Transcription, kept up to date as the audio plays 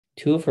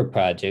Two of her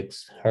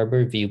projects,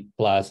 Harbor View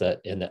Plaza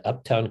and the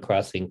Uptown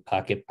Crossing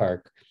Pocket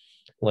Park,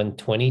 won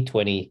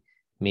 2020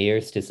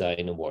 Mayor's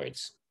Design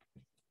Awards.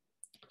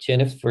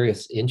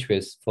 Jennifer's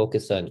interests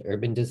focus on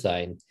urban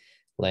design,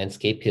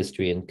 landscape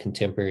history and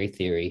contemporary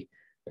theory,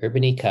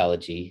 urban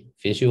ecology,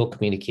 visual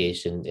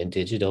communication, and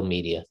digital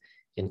media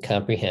in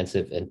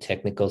comprehensive and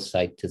technical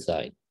site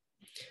design.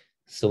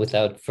 So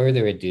without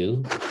further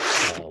ado,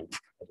 I'd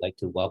like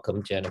to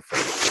welcome Jennifer.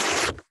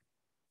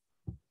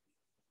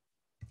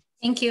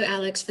 Thank you,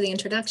 Alex, for the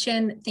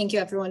introduction. Thank you,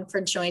 everyone, for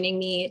joining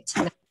me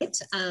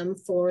tonight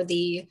for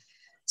the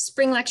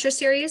spring lecture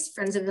series,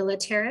 Friends of Villa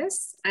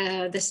Terrace.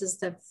 This is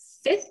the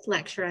 5th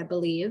lecture, I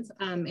believe,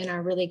 in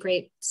our really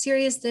great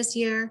series this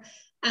year.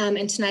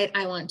 And tonight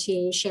I want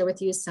to share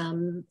with you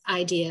some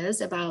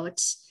ideas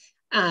about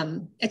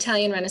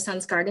Italian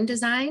Renaissance garden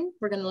design.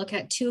 We're going to look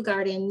at 2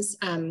 gardens,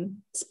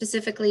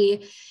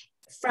 specifically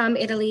from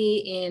Italy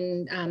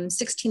in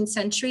 16th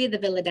century, the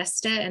Villa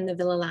d'Este and the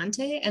Villa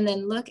Lante, and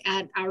then look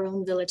at our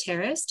own Villa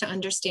Terrace to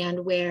understand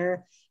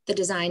where the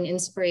design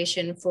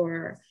inspiration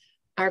for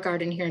our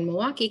garden here in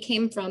Milwaukee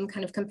came from,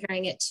 kind of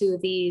comparing it to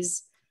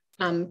these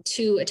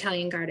 2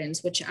 Italian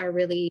gardens, which are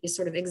really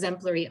sort of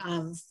exemplary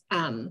of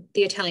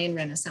the Italian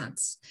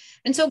Renaissance.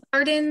 And so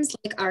gardens,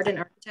 like art and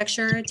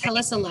architecture, tell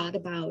us a lot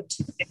about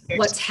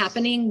what's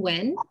happening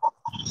when,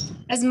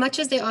 as much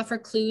as they offer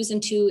clues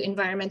into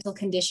environmental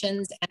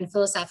conditions and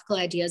philosophical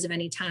ideas of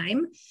any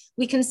time.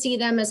 We can see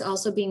them as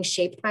also being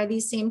shaped by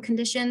these same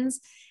conditions,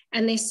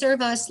 and they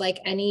serve us like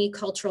any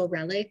cultural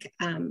relic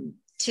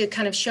to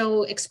kind of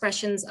show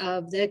expressions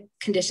of the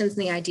conditions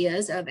and the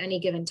ideas of any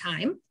given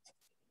time.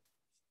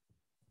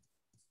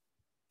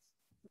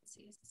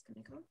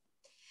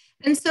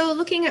 And so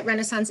looking at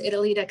Renaissance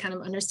Italy to kind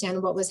of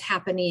understand what was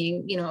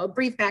happening, you know, a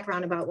brief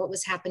background about what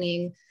was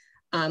happening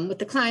with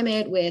the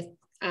climate, with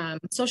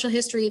social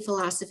history,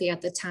 philosophy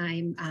at the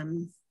time,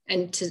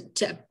 and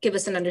to give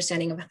us an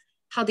understanding of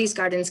how these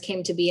gardens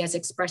came to be as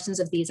expressions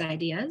of these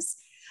ideas.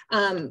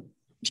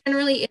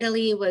 Generally,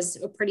 Italy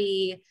was a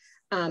pretty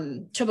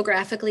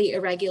topographically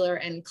irregular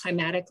and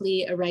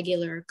climatically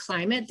irregular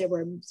climate. There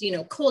were, you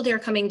know, cold air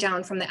coming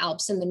down from the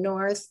Alps in the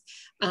north,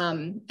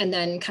 and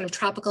then kind of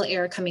tropical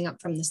air coming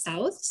up from the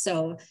south.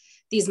 So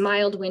these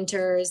mild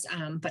winters,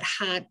 but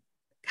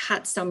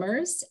hot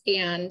summers.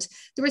 And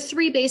there were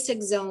 3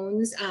 basic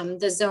zones.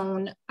 The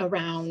zone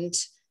around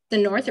the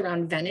north,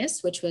 around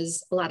Venice, which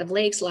was a lot of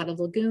lakes, a lot of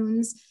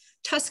lagoons.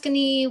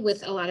 Tuscany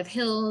with a lot of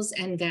hills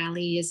and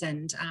valleys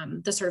and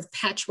the sort of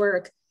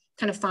patchwork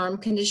kind of farm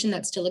condition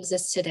that still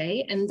exists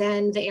today. And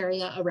then the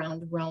area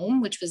around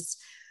Rome, which was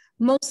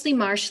mostly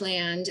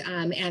marshland,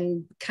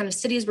 and kind of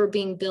cities were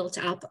being built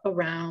up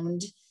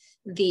around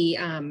the,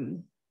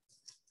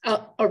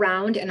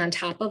 around and on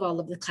top of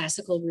all of the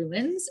classical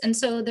ruins. And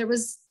so there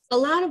was a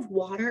lot of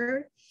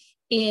water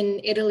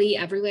in Italy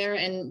everywhere,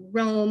 and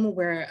Rome,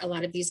 where a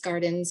lot of these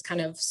gardens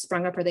kind of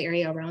sprung up, or the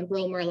area around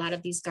Rome where a lot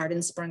of these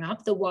gardens sprung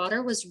up, the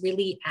water was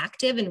really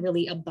active and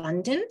really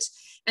abundant.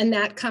 And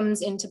that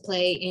comes into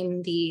play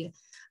in the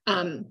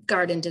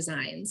garden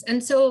designs.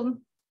 And so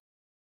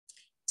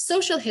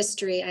social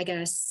history, I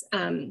guess,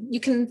 you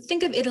can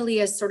think of Italy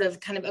as sort of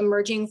kind of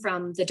emerging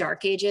from the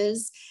Dark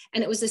Ages.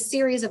 And it was a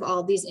series of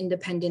all these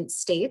independent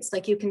states.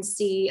 Like you can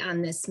see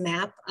on this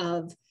map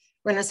of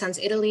Renaissance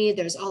Italy,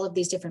 there's all of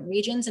these different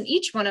regions, and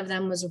each one of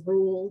them was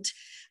ruled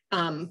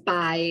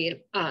by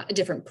a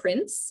different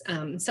prince.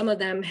 Some of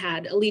them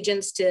had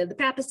allegiance to the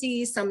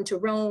papacy, some to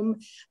Rome,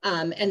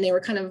 and they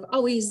were kind of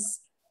always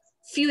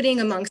feuding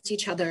amongst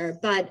each other.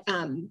 But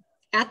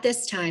at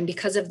this time,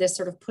 because of this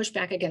sort of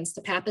pushback against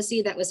the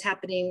papacy that was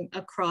happening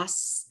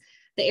across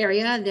the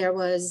area, there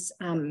was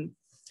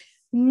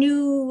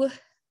new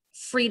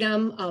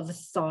freedom of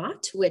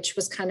thought, which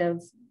was kind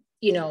of,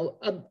 you know,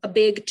 a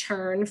big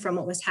turn from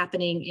what was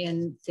happening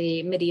in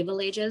the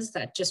medieval ages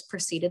that just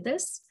preceded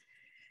this.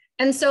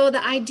 And so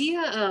the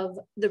idea of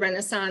the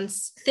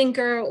Renaissance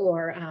thinker,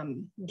 or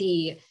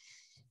the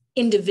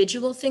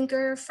individual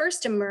thinker,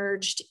 first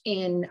emerged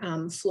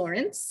in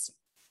Florence.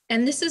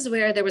 And this is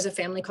where there was a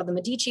family called the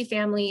Medici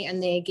family,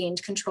 and they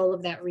gained control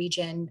of that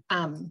region.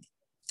 And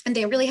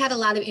they really had a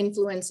lot of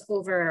influence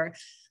over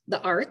the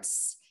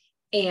arts.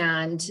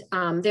 And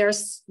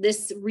there's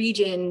this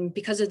region,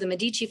 because of the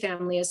Medici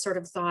family, is sort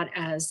of thought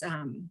as,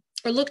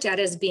 or looked at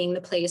as being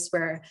the place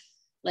where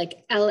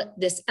like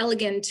this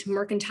elegant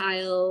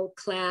mercantile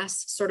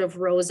class sort of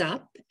rose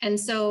up. And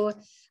so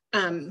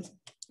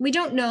we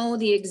don't know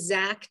the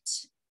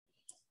exact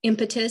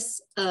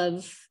impetus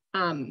of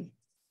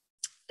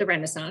the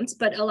Renaissance,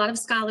 but a lot of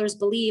scholars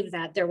believe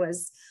that there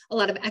was a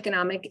lot of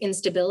economic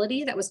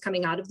instability that was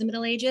coming out of the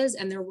Middle Ages,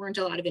 and there weren't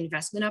a lot of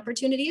investment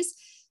opportunities.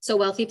 So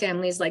wealthy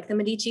families like the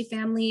Medici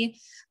family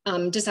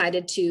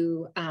decided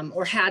to,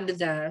 or had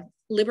the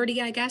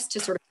liberty, I guess, to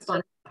sort of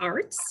fund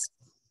arts.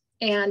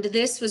 And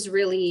this was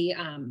really,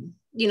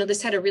 you know,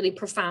 this had a really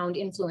profound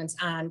influence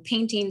on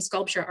painting,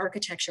 sculpture,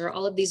 architecture,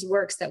 all of these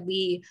works that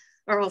we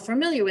are all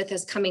familiar with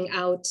as coming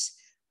out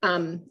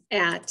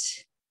at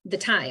the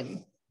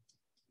time.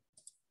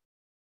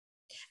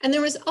 And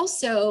there was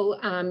also,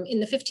 in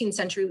the 15th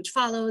century, which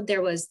followed,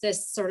 there was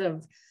this sort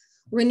of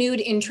renewed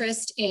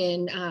interest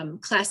in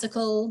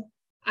classical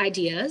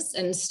ideas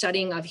and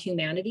studying of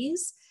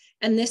humanities.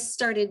 And this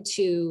started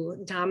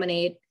to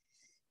dominate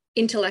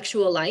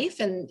intellectual life.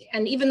 And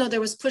even though there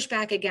was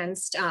pushback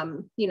against,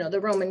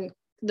 the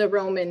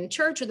Roman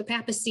Church or the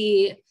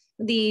papacy,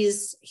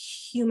 these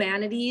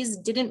humanities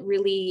didn't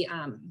really,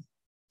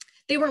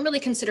 they weren't really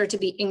considered to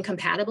be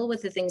incompatible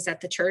with the things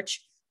that the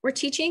church were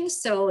teaching.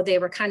 So they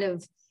were kind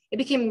of, it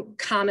became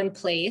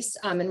commonplace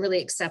and really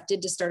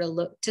accepted to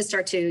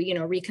start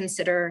to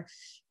reconsider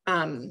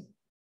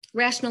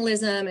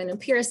rationalism and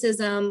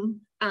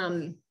empiricism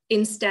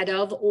instead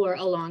of or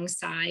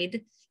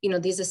alongside,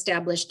 these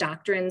established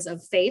doctrines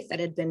of faith that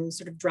had been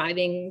sort of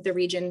driving the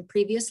region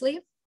previously.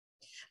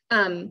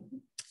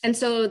 And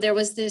so there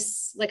was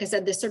this, like I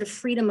said, this sort of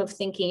freedom of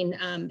thinking,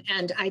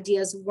 and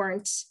ideas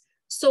weren't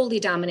solely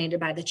dominated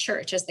by the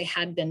church as they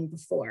had been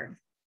before.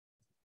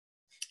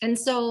 And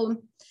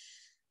so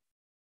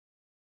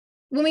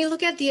when we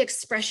look at the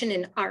expression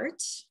in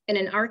art and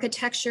in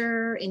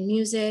architecture, in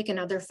music and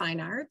other fine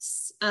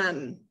arts,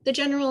 the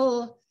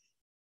general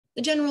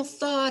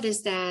thought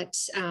is that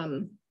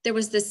there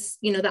was this,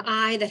 the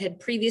eye that had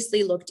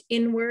previously looked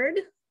inward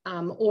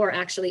or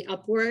actually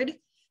upward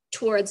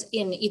towards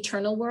an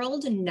eternal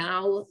world and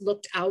now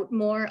looked out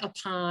more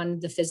upon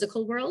the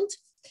physical world.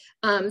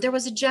 There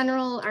was a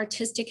general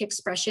artistic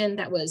expression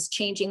that was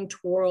changing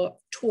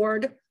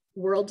toward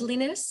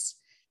worldliness.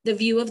 The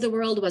view of the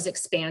world was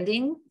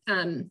expanding,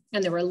 and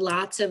there were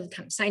lots of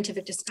kind of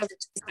scientific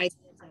discoveries of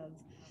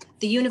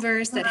the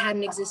universe that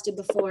hadn't existed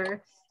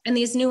before. And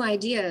these new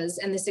ideas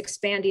and this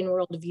expanding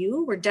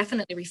worldview were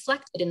definitely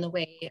reflected in the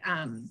way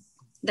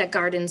that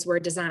gardens were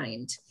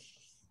designed.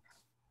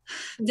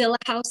 Villa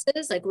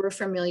houses, like we're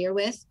familiar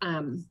with,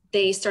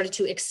 they started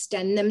to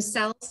extend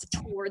themselves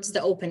towards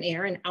the open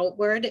air and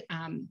outward.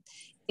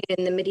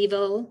 In the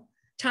medieval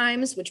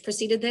times, which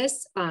preceded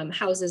this,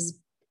 houses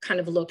kind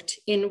of looked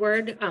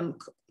inward,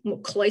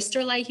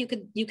 cloister-like,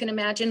 you can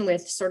imagine,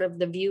 with sort of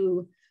the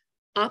view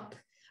up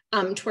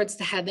towards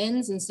the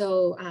heavens. And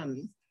so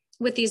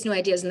with these new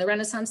ideas in the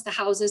Renaissance, the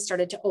houses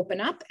started to open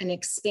up and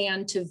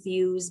expand to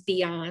views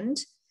beyond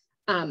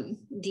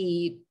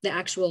the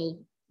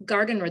actual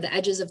garden or the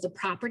edges of the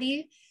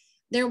property.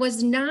 There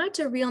was not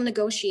a real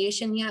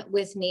negotiation yet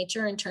with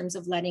nature in terms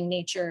of letting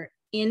nature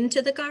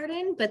into the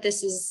garden, but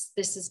this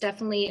is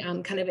definitely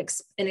kind of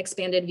an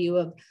expanded view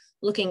of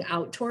looking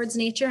out towards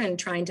nature and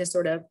trying to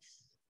sort of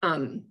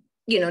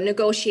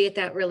negotiate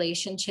that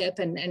relationship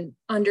and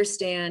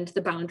understand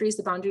the boundaries.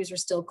 The boundaries are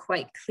still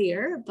quite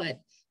clear, but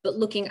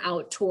looking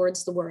out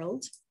towards the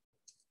world.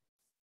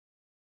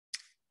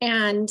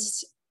 And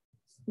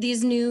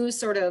these new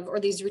sort of, or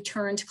these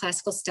return to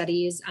classical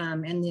studies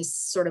and this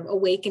sort of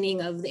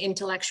awakening of the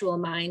intellectual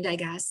mind, I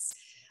guess,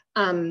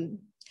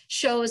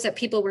 shows that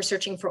people were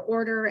searching for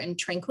order and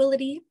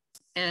tranquility.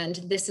 And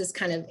this is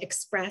kind of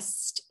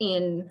expressed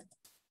in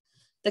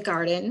the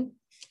garden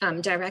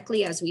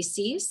directly, as we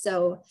see.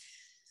 So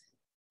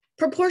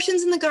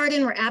proportions in the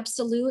garden were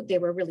absolute. They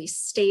were really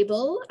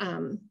stable.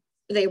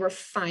 They were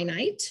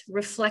finite,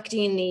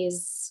 reflecting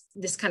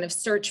this kind of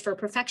search for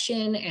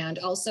perfection, and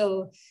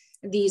also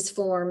these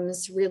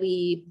forms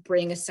really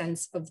bring a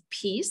sense of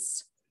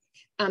peace.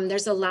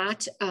 There's a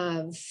lot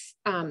of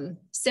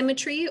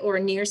symmetry or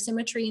near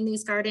symmetry in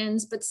these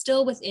gardens, but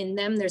still within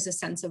them, there's a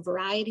sense of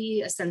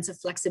variety, a sense of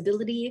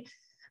flexibility,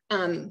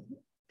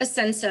 a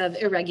sense of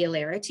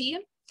irregularity.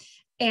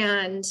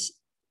 And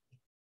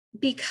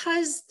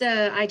because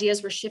the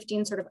ideas were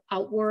shifting sort of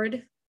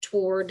outward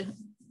toward,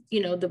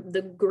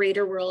 the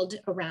greater world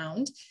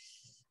around,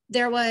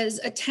 there was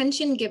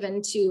attention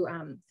given to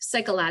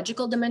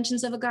psychological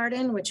dimensions of a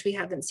garden, which we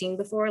haven't seen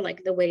before,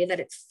 like the way that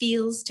it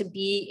feels to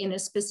be in a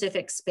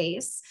specific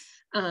space.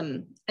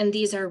 And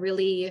these are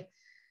really,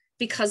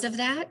 because of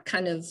that,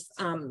 kind of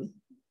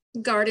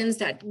gardens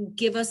that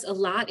give us a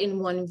lot in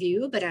one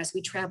view, but as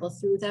we travel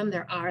through them,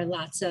 there are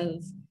lots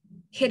of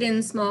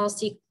hidden small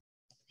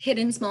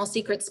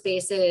secret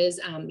spaces,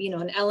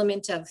 an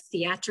element of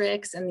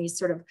theatrics and these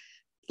sort of,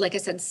 like I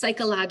said,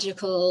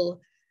 psychological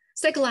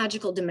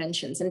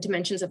dimensions and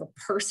dimensions of a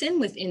person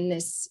within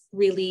this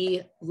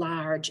really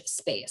large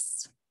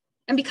space.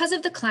 And because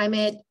of the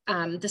climate,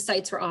 the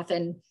sites were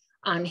often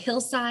on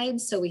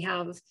hillsides. So we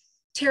have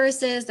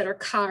terraces that are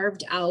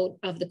carved out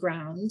of the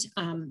ground,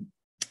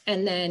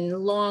 and then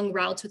long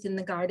routes within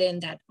the garden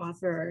that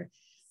offer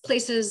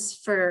places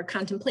for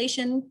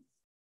contemplation.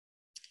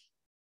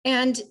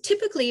 And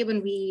typically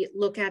when we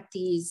look at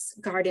these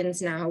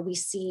gardens now, we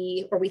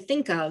see, or we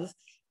think of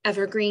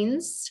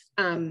evergreens,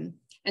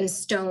 and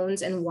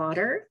stones and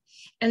water.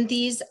 And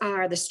these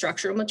are the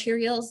structural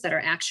materials that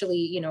are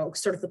actually,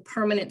 sort of the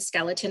permanent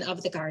skeleton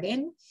of the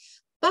garden.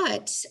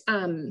 But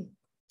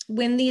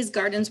when these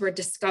gardens were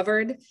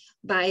discovered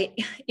by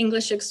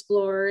English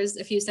explorers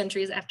a few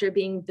centuries after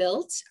being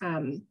built,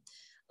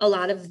 a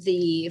lot of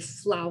the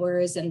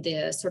flowers and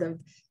the sort of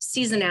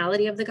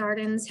seasonality of the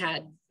gardens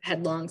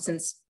had long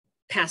since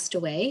passed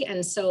away.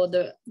 And so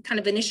the kind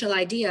of initial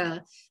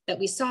idea that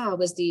we saw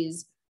was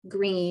these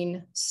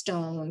green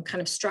stone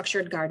kind of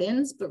structured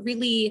gardens, but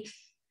really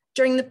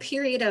during the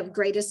period of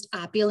greatest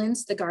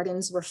opulence, the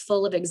gardens were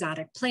full of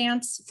exotic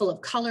plants, full of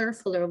color,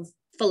 full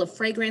of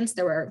fragrance.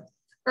 There were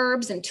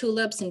herbs and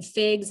tulips and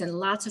figs and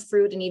lots of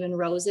fruit and even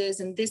roses.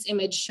 And this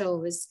image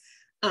shows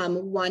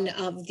one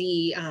of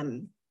the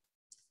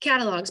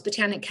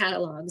botanic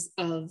catalogs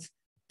of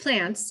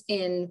plants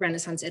in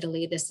Renaissance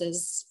Italy. This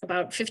is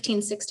about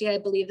 1560, I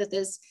believe, that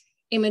this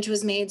image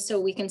was made. So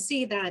we can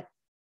see that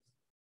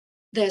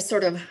the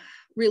sort of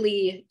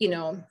really,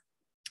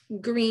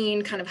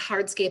 green kind of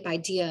hardscape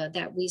idea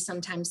that we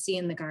sometimes see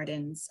in the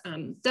gardens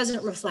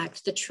doesn't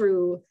reflect the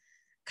true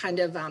kind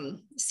of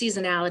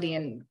seasonality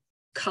and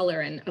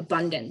color and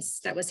abundance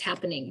that was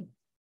happening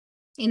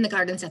in the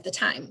gardens at the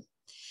time.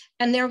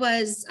 And there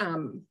was,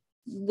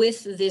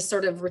 with this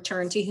sort of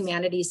return to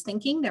humanities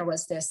thinking, there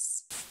was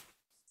this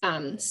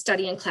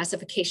study and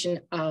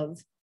classification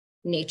of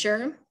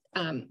nature.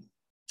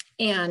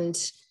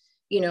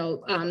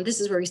 This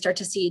is where we start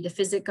to see the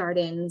physic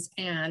gardens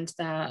and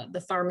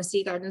the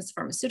pharmacy gardens,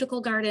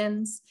 pharmaceutical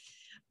gardens.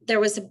 There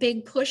was a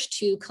big push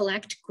to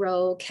collect,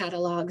 grow,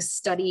 catalog,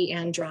 study,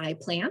 and dry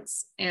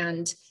plants.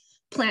 And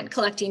plant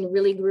collecting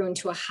really grew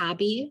into a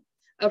hobby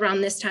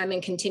around this time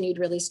and continued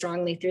really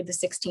strongly through the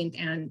 16th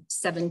and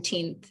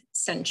 17th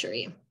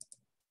century.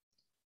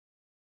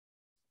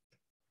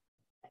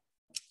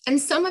 And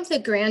some of the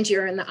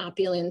grandeur and the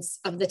opulence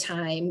of the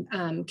time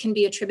can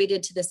be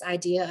attributed to this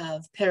idea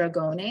of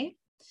paragone.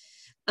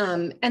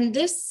 And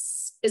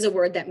this is a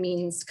word that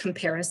means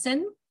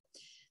comparison.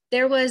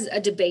 There was a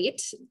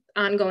debate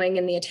ongoing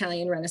in the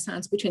Italian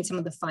Renaissance between some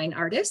of the fine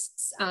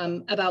artists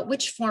about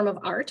which form of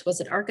art, was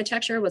it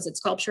architecture, was it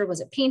sculpture, was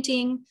it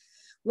painting,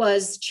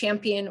 was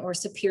champion or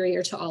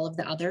superior to all of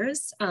the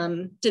others.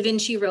 Da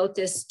Vinci wrote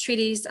this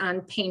treatise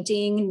on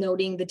painting,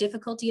 noting the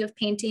difficulty of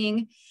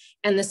painting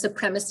and the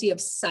supremacy of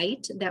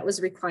sight that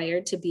was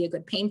required to be a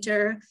good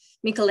painter.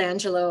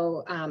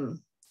 Michelangelo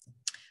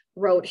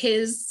wrote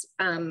his,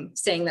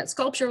 saying that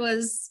sculpture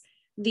was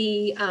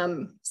the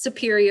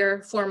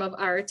superior form of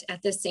art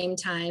at the same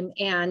time.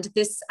 And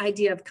this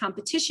idea of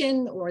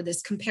competition or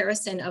this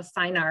comparison of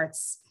fine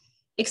arts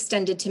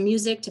extended to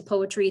music, to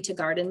poetry, to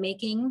garden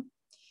making.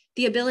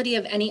 The ability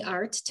of any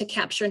art to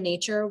capture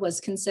nature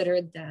was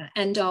considered the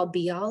end-all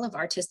be-all of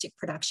artistic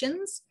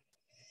productions.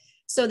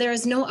 So there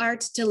is no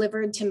art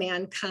delivered to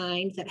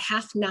mankind that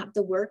hath not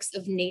the works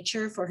of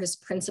nature for his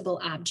principal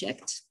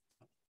object.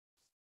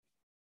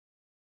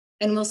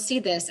 And we'll see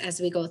this as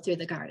we go through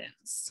the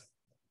gardens.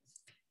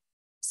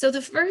 So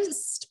the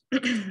first,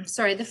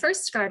 the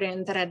first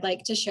garden that I'd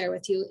like to share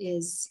with you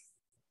is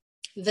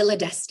Villa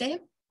d'Este.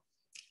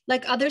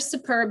 Like other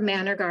superb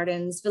manor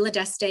gardens, Villa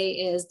d'Este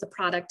is the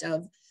product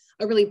of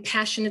a really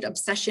passionate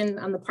obsession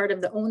on the part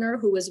of the owner,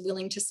 who was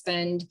willing to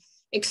spend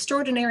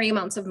extraordinary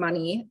amounts of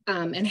money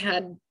and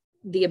had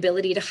the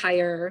ability to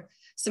hire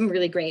some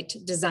really great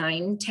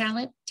design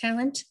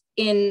talent.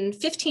 In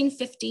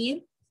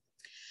 1550,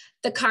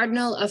 the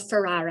Cardinal of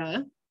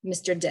Ferrara,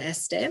 Mr.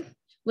 d'Este,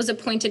 was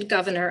appointed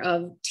governor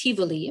of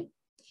Tivoli,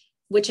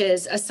 which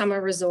is a summer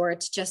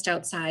resort just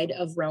outside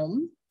of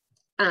Rome.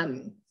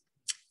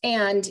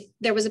 And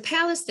there was a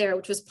palace there,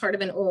 which was part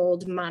of an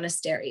old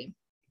monastery.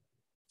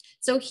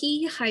 So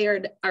he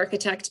hired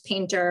architect,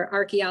 painter,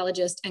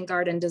 archaeologist, and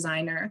garden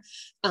designer,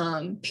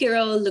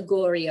 Piero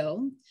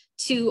Liguorio,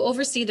 to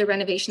oversee the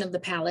renovation of the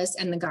palace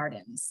and the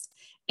gardens.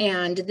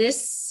 And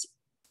this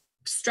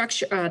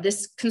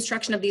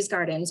construction of these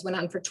gardens went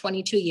on for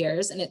 22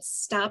 years, and it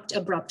stopped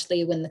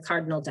abruptly when the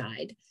cardinal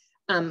died.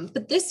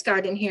 But this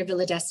garden here,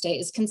 Villa d'Este,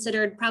 is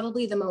considered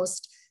probably the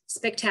most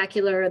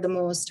spectacular, the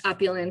most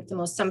opulent, the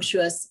most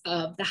sumptuous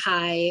of the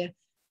high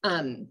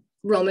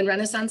Roman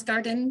Renaissance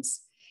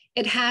gardens.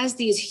 It has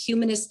these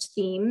humanist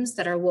themes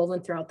that are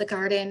woven throughout the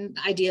garden,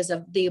 ideas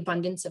of the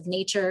abundance of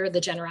nature,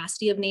 the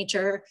generosity of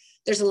nature.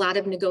 There's a lot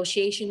of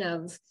negotiation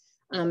of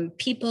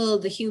people,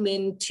 the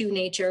human to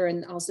nature,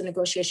 and also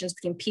negotiations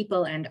between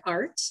people and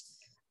art.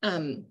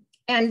 And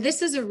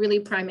this is a really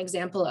prime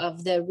example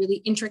of the really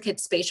intricate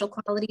spatial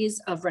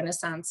qualities of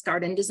Renaissance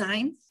garden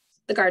design.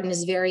 The garden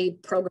is very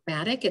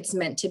programmatic. It's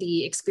meant to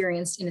be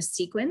experienced in a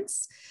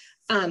sequence.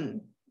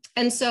 And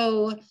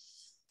so,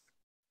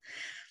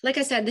 like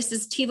I said, this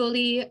is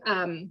Tivoli,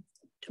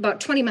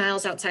 about 20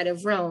 miles outside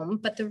of Rome.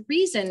 But the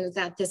reason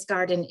that this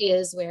garden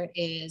is where it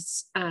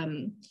is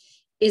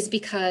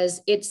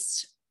because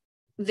it's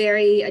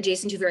very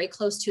adjacent to, very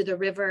close to the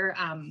river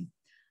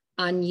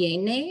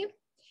Agnene.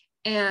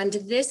 And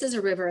this is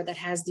a river that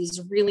has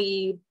these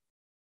really,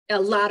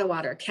 a lot of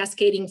water,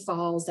 cascading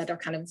falls that are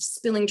kind of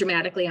spilling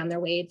dramatically on their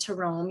way to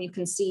Rome. You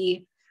can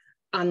see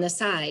on the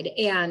side.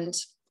 And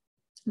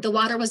the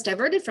water was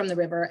diverted from the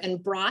river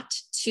and brought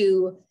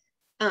to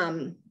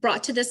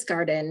this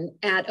garden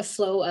at a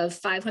flow of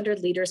 500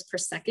 liters per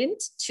second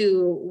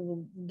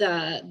to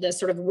the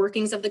sort of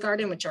workings of the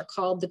garden, which are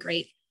called the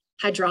Great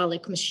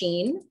Hydraulic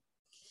Machine.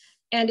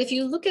 And if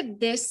you look at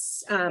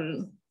this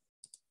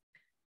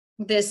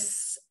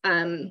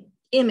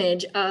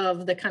image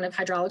of the kind of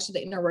hydraulics or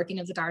the inner working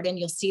of the garden,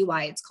 you'll see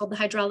why it's called the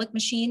hydraulic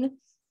machine.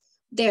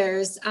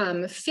 There's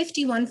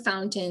 51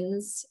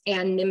 fountains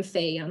and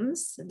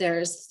nymphæums.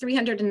 There's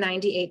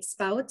 398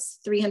 spouts,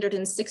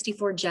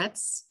 364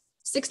 jets,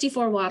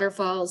 64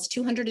 waterfalls,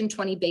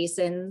 220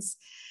 basins,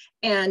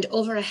 and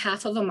over a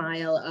half of a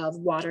mile of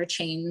water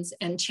chains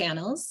and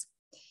channels.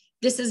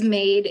 This is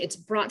made, it's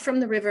brought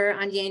from the river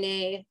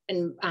Anyene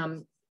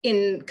and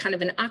in kind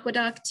of an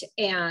aqueduct,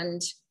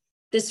 and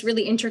this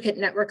really intricate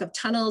network of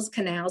tunnels,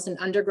 canals, and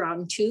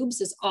underground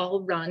tubes is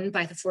all run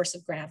by the force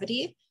of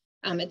gravity.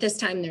 At this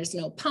time, there's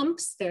no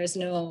pumps, there's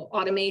no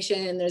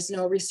automation, there's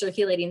no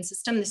recirculating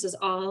system. This is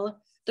all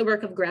the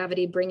work of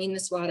gravity, bringing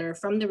this water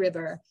from the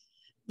river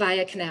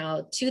via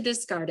canal to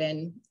this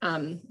garden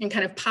and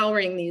kind of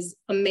powering these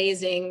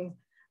amazing,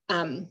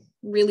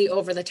 really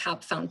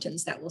over-the-top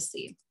fountains that we'll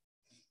see.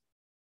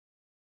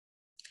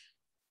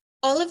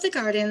 All of the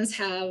gardens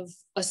have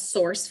a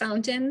source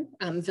fountain.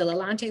 Villa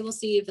Lante we'll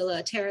see,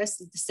 Villa Terrace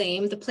is the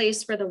same, the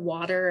place where the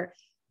water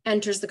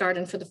enters the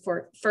garden for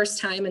the first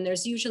time, and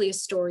there's usually a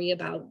story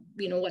about,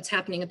 you know, what's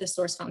happening at the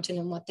source fountain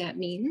and what that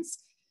means.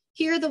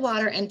 Here, the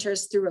water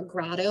enters through a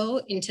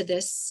grotto into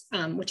this,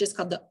 which is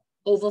called the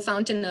Oval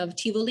Fountain of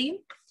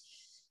Tivoli.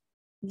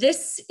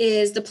 This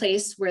is the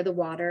place where the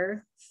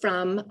water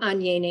from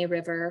Anyene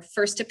River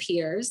first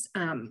appears.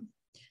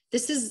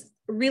 This is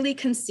really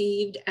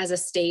conceived as a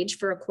stage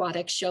for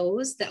aquatic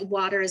shows. That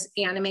water is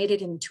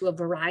animated into a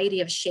variety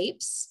of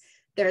shapes.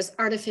 There's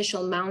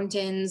artificial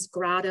mountains,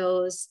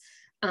 grottos.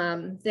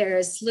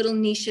 There's little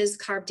niches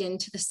carved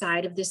into the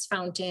side of this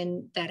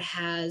fountain that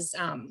has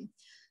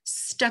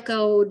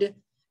stuccoed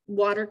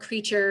water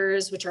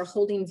creatures, which are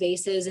holding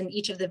vases, and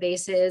each of the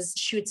vases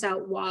shoots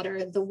out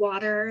water. The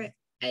water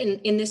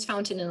in this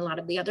fountain and a lot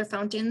of the other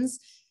fountains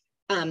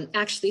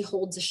actually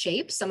holds a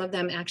shape. Some of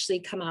them actually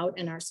come out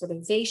and are sort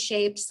of vase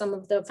shaped. Some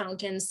of the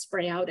fountains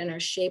spray out and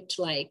are shaped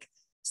like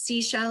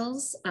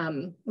seashells,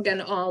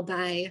 again, all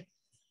by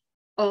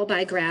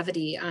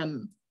gravity.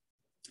 And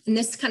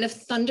this kind of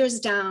thunders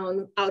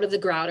down out of the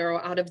grotto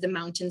or out of the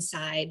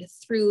mountainside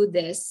through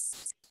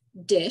this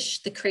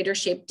dish, the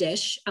crater-shaped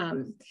dish,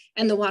 and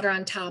the water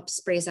on top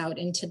sprays out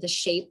into the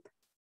shape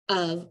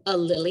of a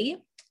lily.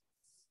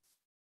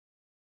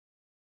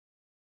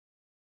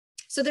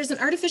 So there's an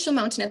artificial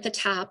mountain at the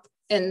top,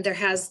 and there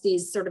has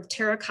these sort of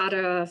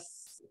terracotta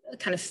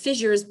kind of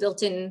fissures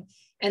built in,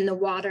 and the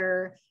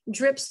water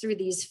drips through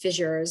these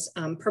fissures,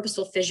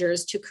 purposeful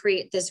fissures, to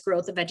create this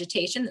growth of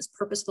vegetation, this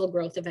purposeful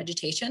growth of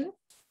vegetation.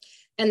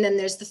 And then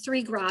there's the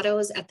 3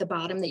 grottos at the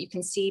bottom that you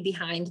can see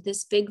behind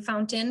this big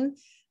fountain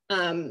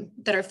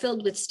that are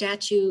filled with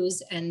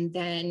statues. And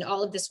then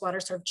all of this water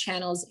sort of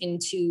channels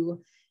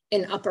into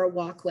an upper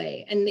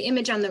walkway. And the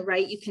image on the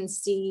right, you can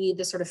see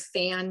the sort of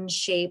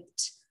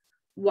fan-shaped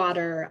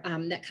water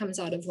that comes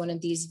out of one of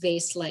these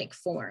vase-like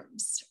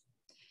forms.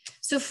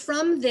 So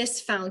from this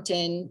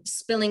fountain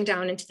spilling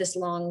down into this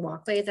long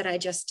walkway that I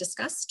just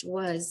discussed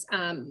was,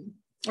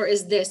 or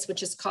is this,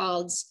 which is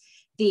called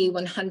the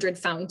 100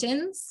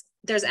 fountains.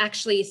 There's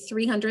actually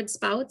 300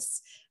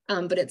 spouts,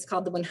 but it's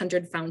called the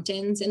 100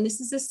 fountains. And this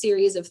is a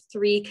series of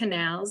 3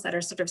 canals that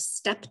are sort of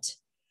stepped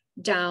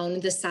down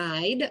the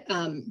side.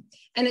 And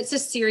it's a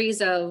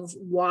series of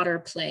water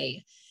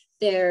play.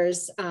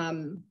 There's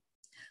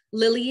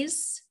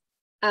lilies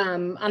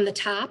on the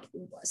top.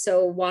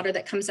 So water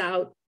that comes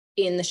out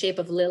in the shape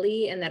of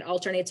lily and that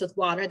alternates with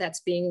water that's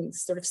being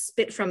sort of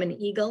spit from an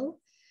eagle.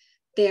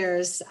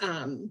 There's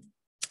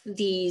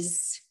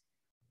these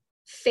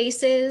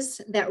faces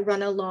that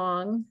run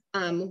along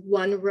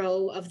one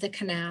row of the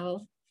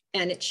canal,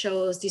 and it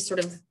shows these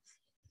sort of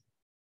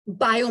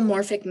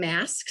biomorphic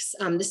masks.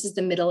 This is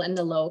the middle and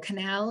the low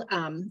canal,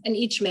 and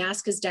each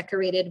mask is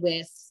decorated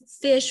with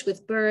fish,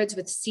 with birds,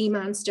 with sea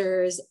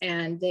monsters,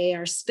 and they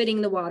are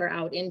spitting the water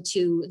out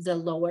into the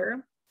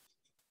lower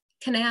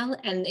canal.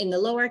 And in the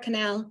lower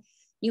canal,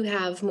 you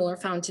have more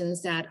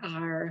fountains that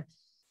are,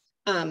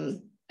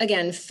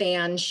 again,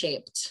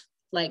 fan-shaped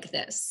like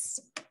this.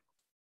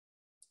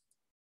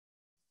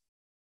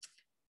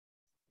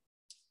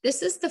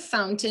 This is the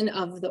fountain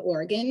of the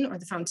Organ, or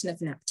the fountain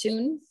of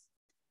Neptune.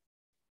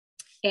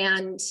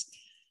 And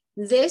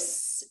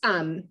this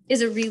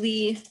is a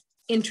really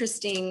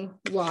interesting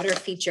water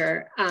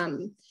feature.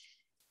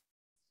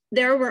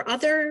 There were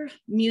other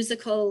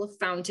musical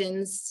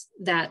fountains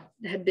that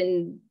had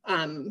been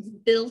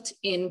built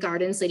in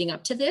gardens leading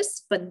up to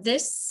this, but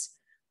this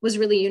was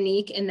really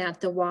unique in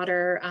that the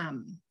water,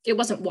 it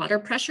wasn't water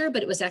pressure,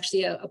 but it was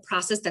actually a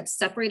process that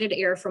separated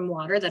air from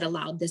water that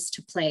allowed this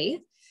to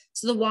play.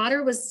 So the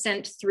water was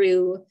sent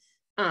through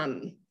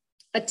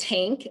a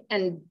tank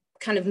and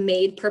kind of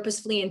made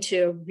purposefully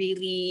into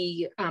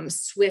really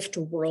swift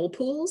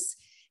whirlpools.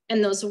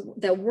 And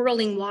the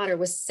whirling water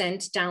was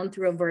sent down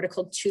through a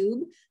vertical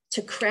tube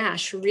to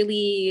crash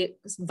really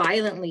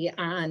violently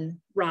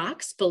on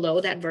rocks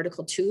below that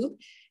vertical tube.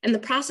 And the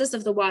process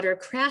of the water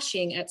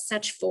crashing at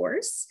such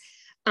force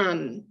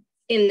in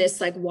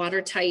this like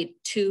watertight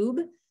tube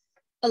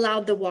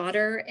allowed the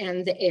water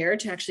and the air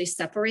to actually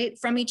separate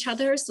from each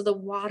other. So the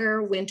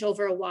water went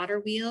over a water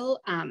wheel,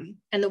 and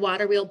the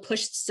water wheel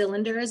pushed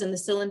cylinders, and the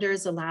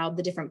cylinders allowed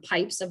the different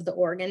pipes of the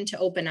organ to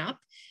open up.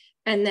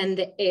 And then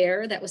the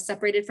air that was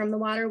separated from the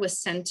water was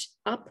sent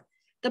up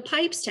the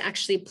pipes to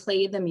actually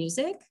play the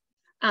music.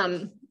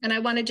 And I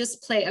want to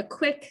just play a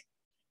quick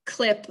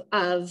clip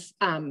of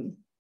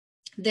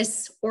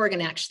this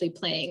organ actually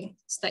playing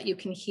so that you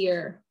can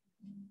hear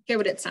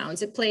what it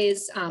sounds. It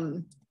plays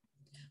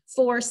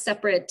 4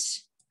 separate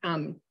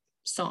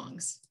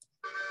songs.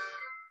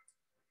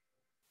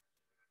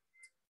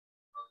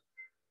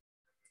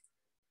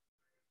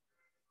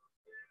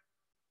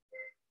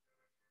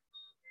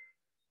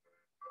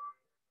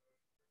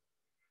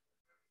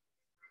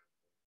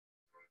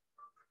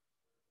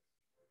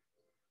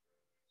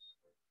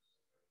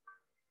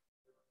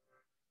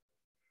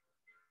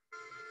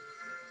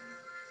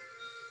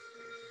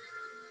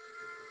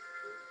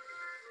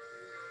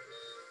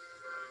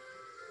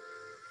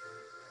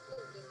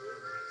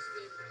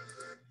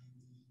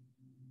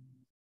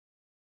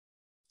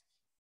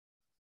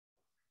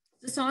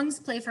 The songs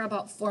play for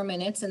about 4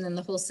 minutes, and then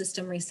the whole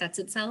system resets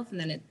itself, and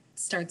then it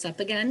starts up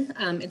again.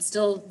 It's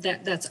still,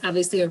 that's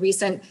obviously a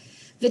recent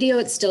video.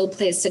 It still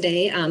plays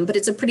today, but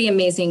it's a pretty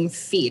amazing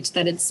feat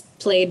that it's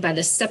played by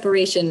the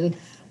separation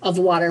of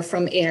water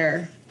from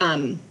air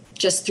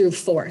just through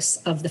force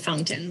of the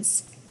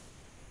fountains.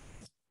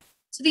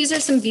 So these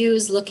are some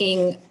views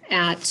looking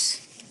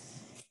at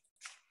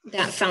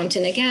that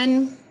fountain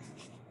again.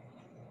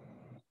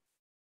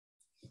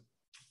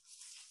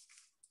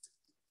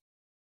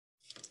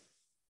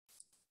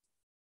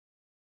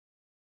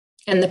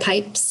 And the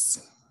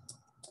pipes.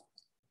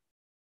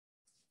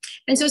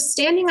 And so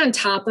standing on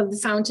top of the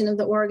fountain of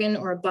the organ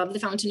or above the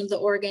fountain of the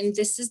organ,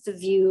 this is the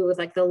view,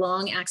 like the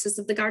long axis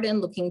of the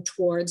garden looking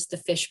towards the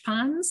fish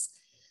ponds.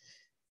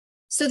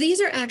 So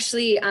these are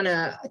actually on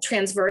a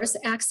transverse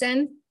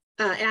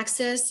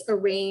axis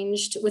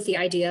arranged with the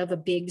idea of a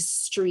big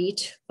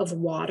street of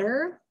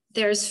water.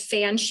 There's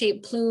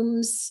fan-shaped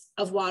plumes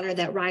of water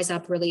that rise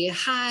up really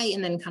high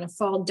and then kind of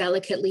fall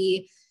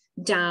delicately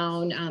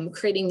down,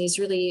 creating these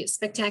really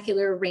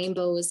spectacular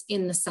rainbows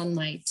in the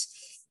sunlight.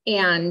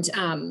 And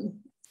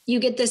you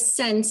get this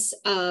sense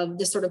of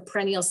the sort of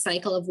perennial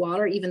cycle of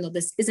water, even though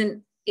it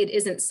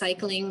isn't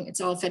cycling, it's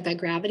all fed by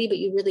gravity, but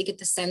you really get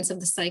the sense of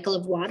the cycle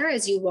of water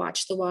as you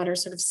watch the water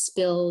sort of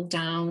spill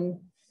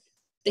down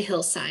the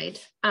hillside.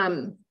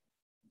 And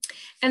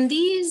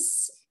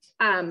these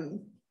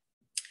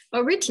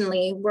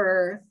originally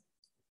were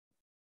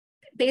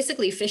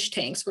basically fish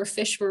tanks where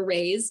fish were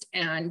raised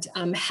and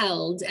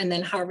held and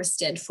then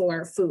harvested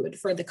for food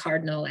for the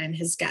cardinal and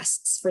his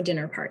guests for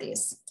dinner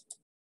parties.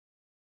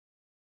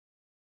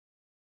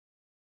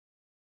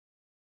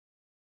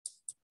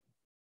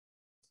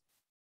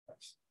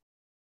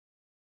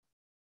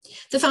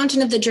 The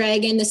Fountain of the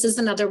Dragon, this is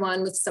another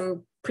one with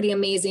some pretty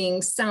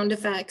amazing sound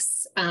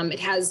effects. It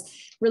has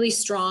really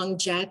strong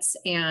jets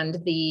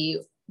and the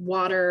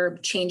water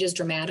changes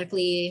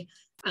dramatically.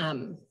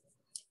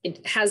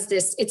 It has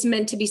this, it's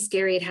meant to be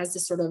scary. It has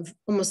this sort of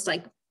almost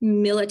like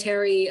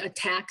military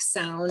attack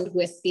sound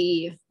with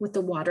the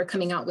water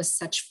coming out with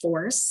such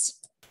force.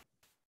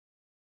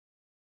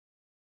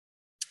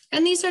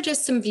 And these are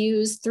just some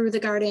views through the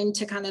garden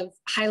to kind of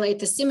highlight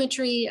the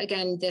symmetry.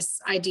 Again, this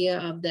idea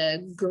of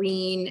the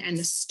green and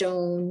the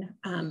stone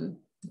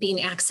being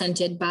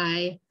accented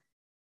by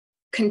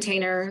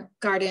container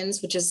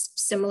gardens, which is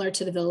similar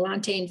to the Villa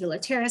Lante and Villa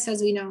Terrace,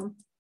 as we know.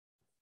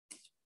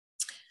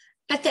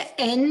 At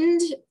the end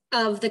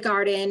of the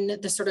garden,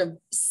 the sort of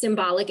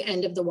symbolic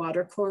end of the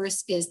water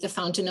course is the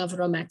Fountain of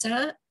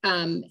Rometta.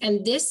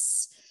 And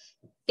this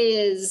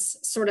is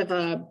sort of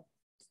a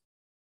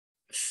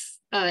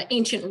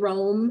ancient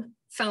Rome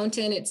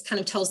fountain. It kind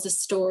of tells the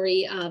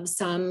story of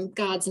some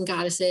gods and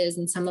goddesses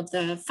and some of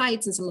the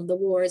fights and some of the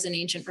wars in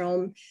ancient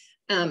Rome.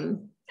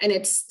 And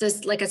it's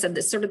this, like I said,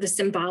 this sort of the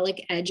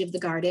symbolic edge of the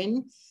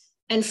garden.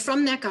 And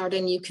from that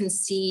garden, you can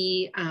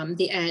see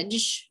the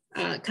edge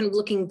kind of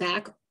looking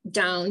back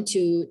down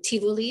to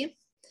Tivoli.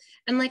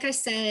 And like I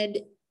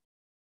said,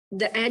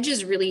 the edge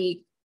is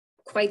really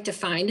quite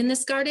defined in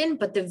this garden,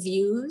 but the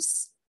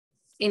views,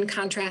 in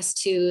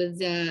contrast to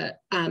the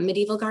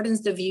medieval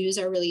gardens, the views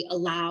are really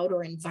allowed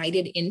or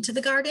invited into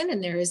the garden.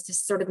 And there is this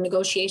sort of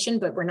negotiation,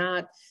 but we're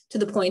not to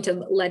the point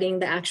of letting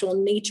the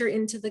actual nature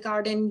into the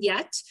garden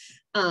yet,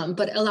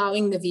 but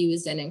allowing the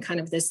views in and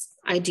kind of this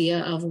idea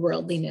of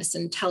worldliness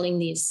and telling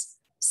these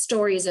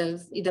stories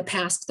of the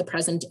past, the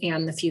present,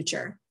 and the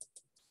future.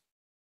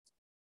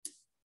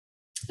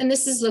 And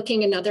this is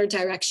looking another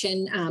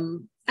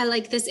direction. I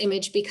like this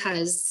image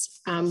because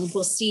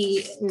we'll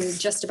see in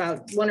just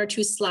about 1 or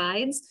 2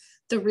 slides,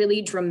 the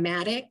really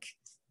dramatic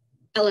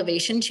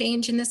elevation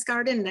change in this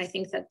garden. And I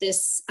think that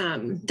this,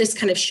 this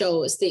kind of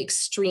shows the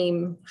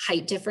extreme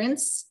height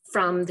difference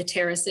from the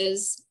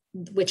terraces,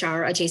 which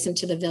are adjacent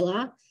to the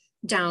villa,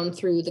 down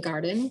through the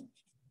garden.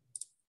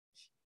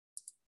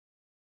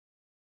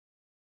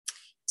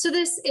 So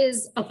this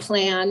is a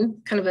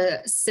plan, kind of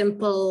a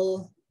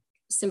simple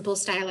simple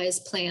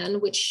stylized plan,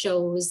 which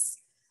shows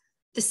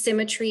the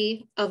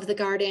symmetry of the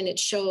garden. It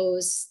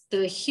shows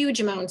the huge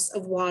amounts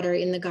of water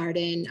in the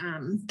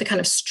garden, the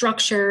kind of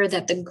structure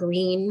that the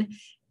green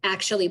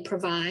actually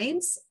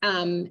provides.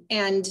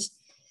 And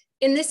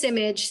in this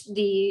image,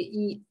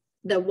 the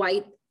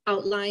white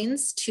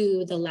outlines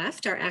to the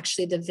left are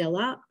actually the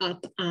villa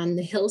up on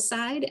the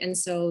hillside. And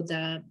so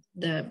the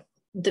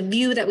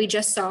view that we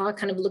just saw,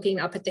 kind of looking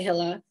up at the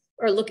villa,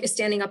 or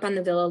standing up on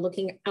the villa,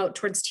 looking out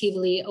towards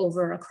Tivoli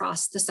over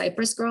across the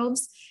cypress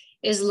groves,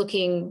 is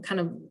looking kind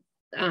of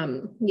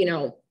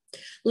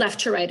left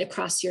to right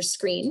across your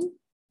screen.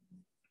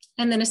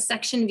 And then a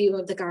section view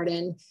of the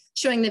garden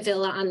showing the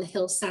villa on the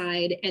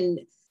hillside and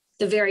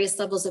the various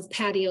levels of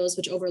patios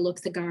which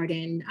overlook the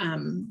garden,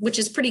 which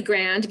is pretty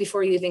grand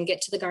before you even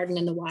get to the garden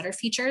and the water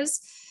features.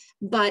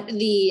 But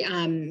the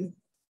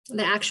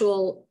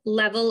actual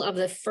level of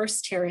the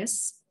first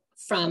terrace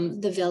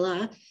from the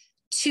villa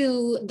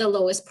to the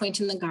lowest point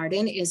in the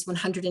garden is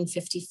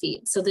 150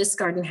 feet. So this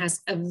garden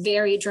has a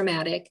very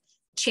dramatic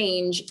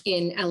change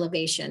in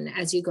elevation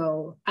as you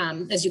go,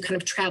 as you kind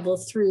of travel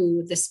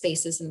through the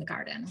spaces in the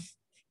garden.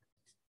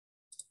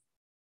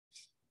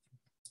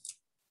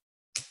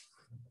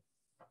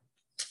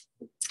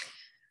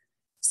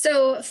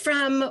 So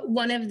from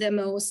one of the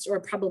most, or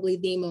probably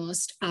the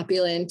most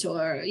opulent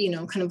or,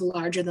 kind of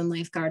larger than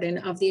life garden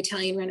of the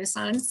Italian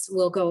Renaissance,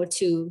 we'll go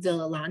to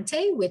Villa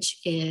Lante, which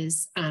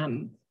is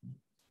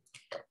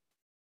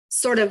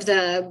sort of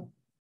the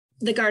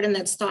garden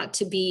that's thought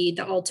to be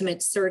the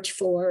ultimate search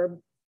for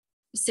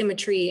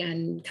symmetry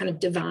and kind of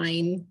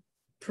divine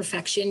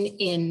perfection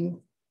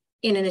in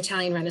an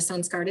Italian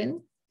Renaissance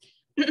garden.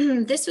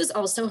 This was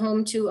also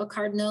home to a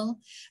cardinal,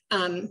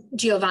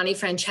 Giovanni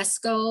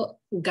Francesco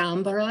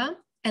Gambara,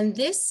 and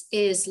this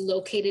is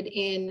located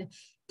in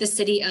the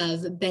city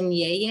of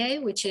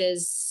Bagneye, which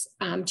is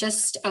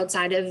just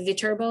outside of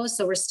Viterbo.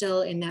 So we're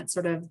still in that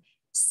sort of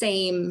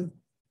same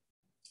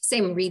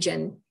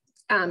region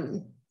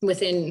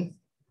within,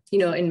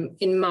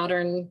 in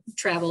modern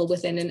travel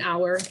within an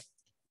hour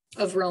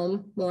of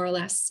Rome, more or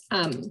less.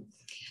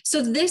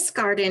 So this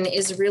garden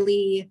is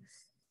really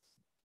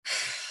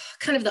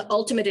kind of the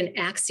ultimate in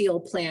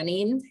axial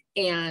planning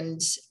and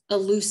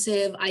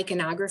elusive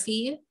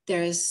iconography.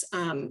 There's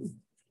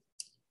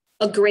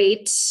a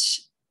great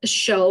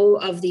show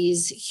of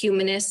these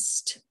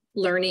humanist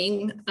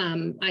learning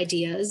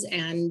ideas,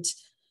 and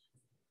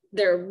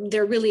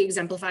they're really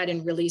exemplified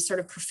and really sort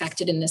of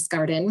perfected in this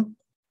garden.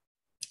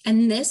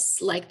 And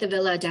this, like the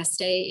Villa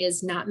d'Este,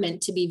 is not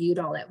meant to be viewed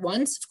all at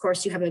once. Of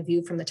course, you have a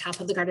view from the top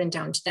of the garden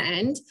down to the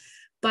end,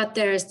 but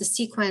there's the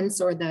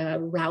sequence or the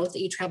route that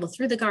you travel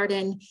through the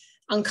garden,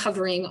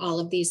 uncovering all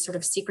of these sort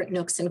of secret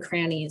nooks and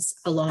crannies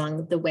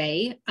along the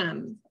way.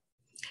 And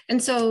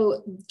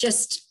so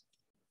just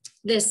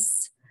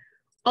this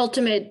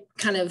ultimate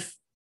kind of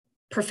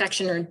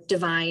perfection or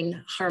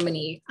divine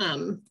harmony,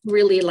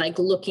 really like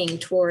looking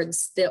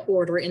towards the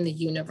order in the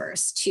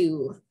universe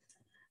to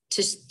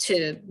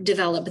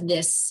develop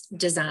this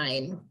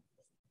design.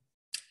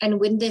 And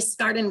when this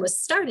garden was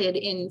started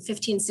in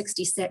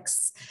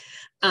 1566,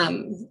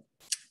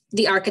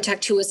 the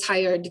architect who was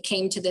hired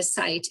came to this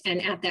site, and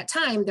at that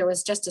time there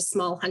was just a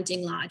small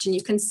hunting lodge, and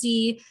you can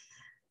see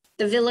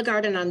the villa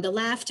garden on the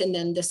left and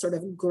then the sort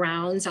of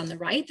grounds on the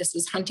right. This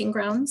was hunting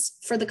grounds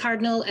for the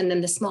cardinal, and then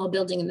the small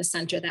building in the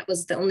center. That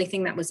was the only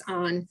thing that was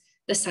on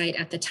the site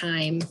at the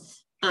time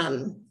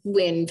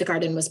when the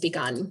garden was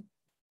begun.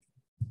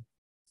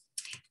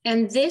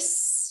 And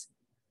this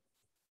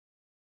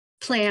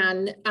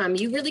plan,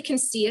 you really can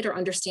see it or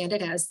understand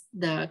it as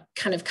the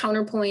kind of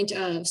counterpoint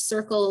of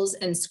circles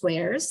and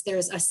squares.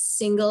 There's a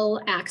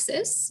single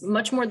axis,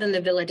 much more than the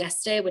Villa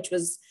d'Este, which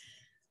was,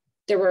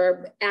 there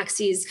were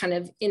axes kind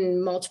of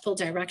in multiple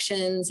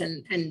directions,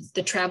 and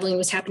the traveling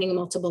was happening in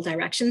multiple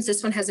directions.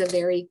 This one has a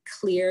very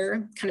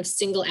clear kind of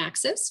single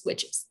axis,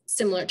 which is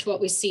similar to what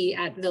we see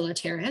at Villa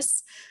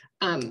Terrace.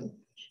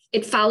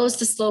 It follows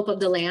the slope of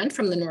the land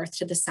from the north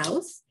to the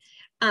south.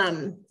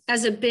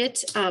 As a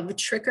bit of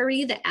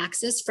trickery, the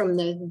axis from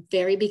the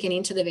very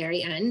beginning to the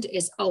very end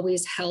is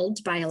always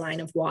held by a line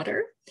of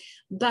water,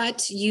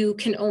 but you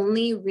can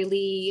only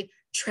really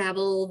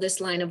travel this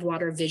line of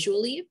water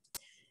visually.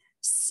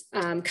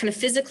 Kind of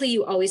physically,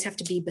 you always have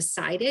to be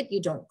beside it.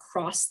 You don't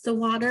cross the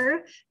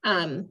water.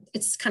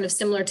 It's kind of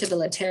similar to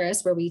Villa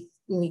Terrace, where we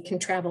can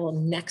travel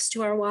next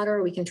to our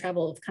water. We can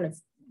travel kind of,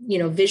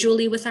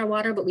 visually with our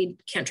water, but we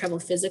can't travel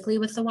physically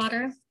with the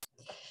water.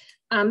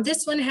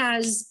 This one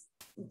has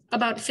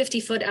about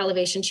 50-foot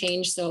elevation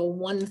change, so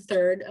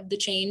 1/3 of the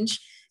change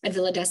at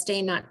Villa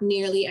d'Este, not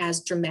nearly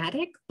as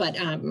dramatic, but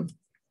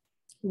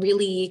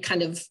really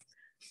kind of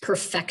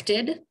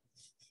perfected.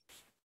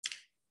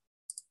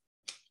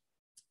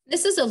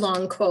 This is a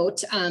long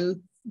quote,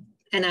 and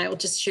I will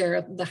just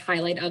share the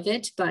highlight of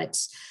it, but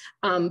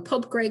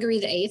Pope Gregory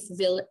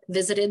VIII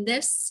visited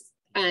this,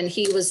 and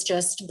he was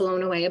just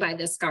blown away by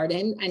this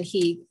garden, and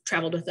he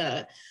traveled with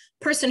a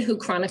person who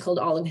chronicled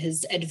all of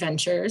his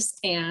adventures.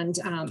 And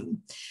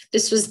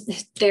this was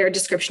their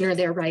description or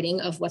their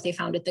writing of what they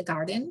found at the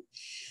garden.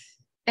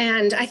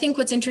 And I think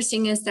what's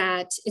interesting is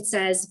that it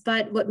says,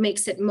 but what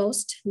makes it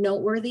most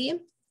noteworthy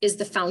is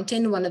the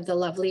fountain, one of the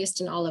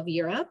loveliest in all of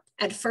Europe.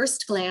 At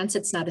first glance,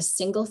 it's not a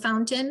single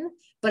fountain,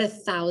 but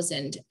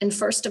 1,000. And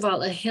first of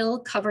all, a hill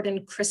covered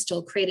in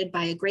crystal created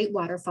by a great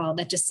waterfall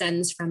that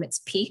descends from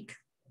its peak.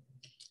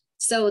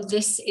 So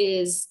this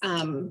is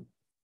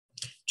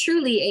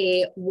truly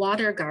a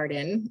water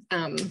garden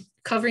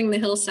covering the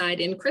hillside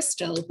in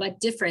crystal, but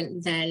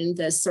different than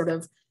the sort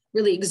of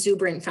really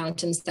exuberant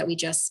fountains that we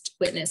just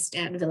witnessed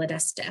at Villa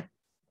d'Este.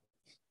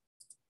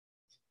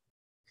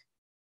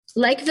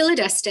 Like Villa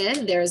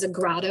d'Este, there's a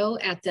grotto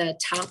at the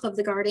top of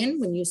the garden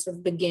when you sort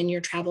of begin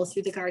your travel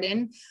through the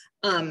garden,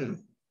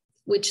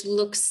 which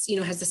looks,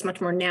 has this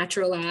much more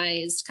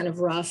naturalized, kind of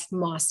rough,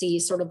 mossy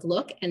sort of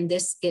look. And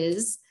this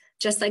is,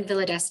 just like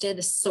Villa d'Este,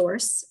 the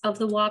source of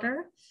the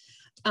water.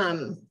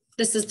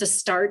 This is the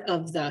start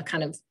of the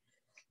kind of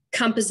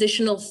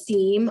compositional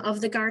theme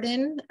of the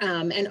garden.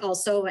 And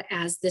also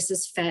as this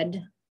is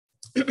fed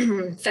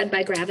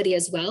by gravity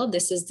as well,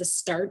 this is the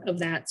start of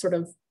that sort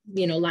of,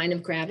 line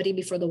of gravity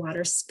before the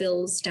water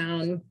spills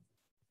down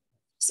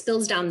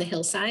the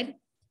hillside.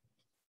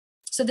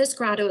 So this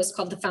grotto is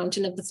called the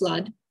Fountain of the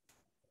Flood.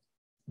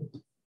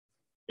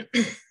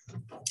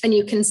 And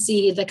you can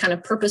see the kind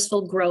of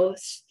purposeful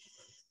growth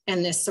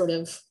and this sort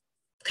of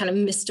kind of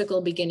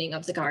mystical beginning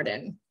of the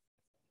garden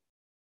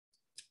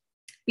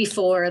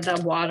before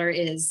the water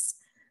is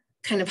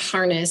kind of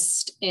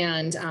harnessed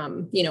and,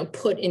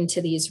 put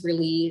into these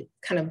really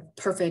kind of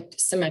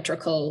perfect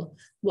symmetrical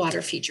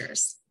water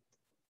features.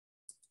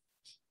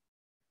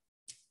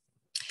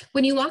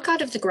 When you walk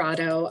out of the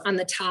grotto, on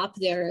the top,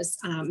 there's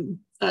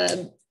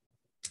a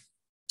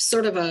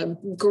sort of a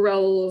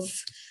grove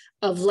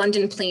of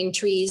London plane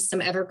trees,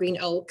 some evergreen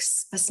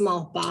oaks, a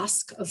small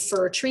bosque of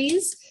fir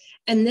trees.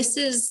 And this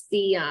is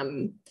the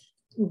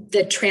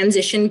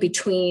transition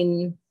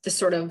between the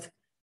sort of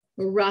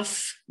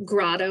rough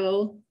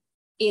grotto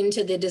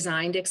into the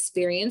designed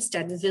experience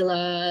at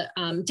Villa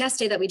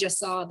d'Este that we just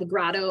saw. The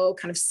grotto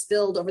kind of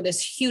spilled over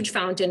this huge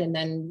fountain, and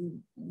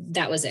then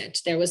that was it.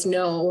 There was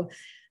no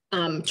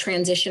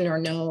transition or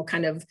no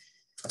kind of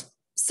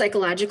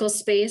psychological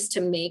space to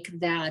make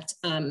that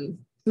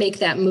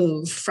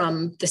move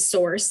from the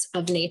source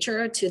of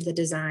nature to the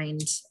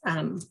designed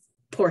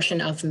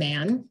portion of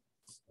man.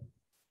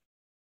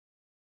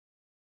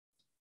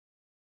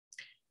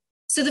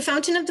 So the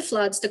Fountain of the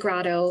Floods, the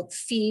grotto,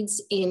 feeds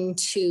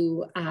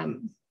into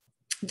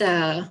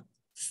the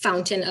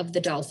Fountain of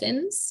the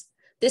Dolphins.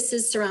 This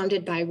is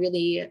surrounded by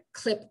really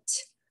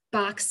clipped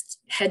boxwood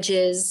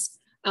hedges,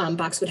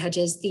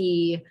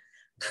 the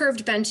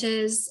curved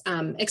benches,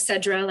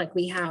 etc., like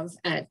we have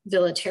at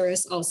Villa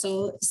Terrace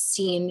also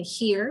seen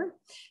here,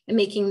 and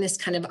making this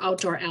kind of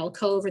outdoor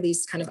alcove or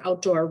these kind of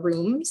outdoor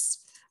rooms.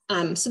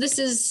 So this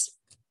is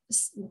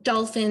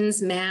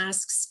dolphins,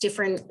 masks,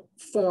 different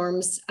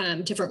forms,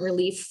 different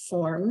relief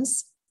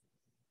forms.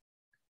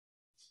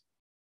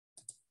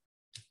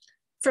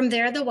 From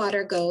there, the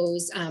water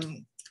goes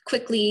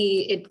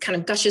quickly, it kind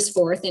of gushes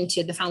forth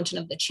into the Fountain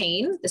of the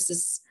Chain. This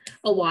is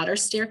a water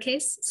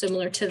staircase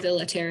similar to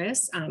Villa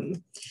Terrace.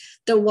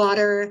 The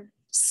water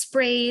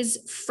sprays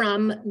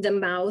from the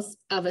mouth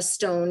of a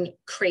stone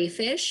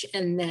crayfish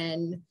and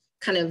then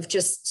kind of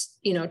just,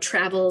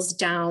 travels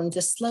down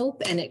the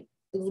slope, and it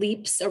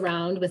leaps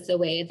around with the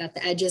way that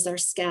the edges are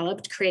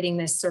scalloped, creating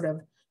this sort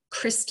of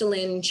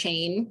crystalline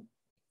chain.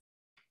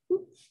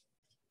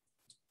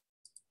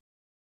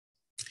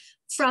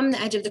 From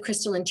the edge of the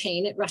crystalline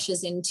chain, it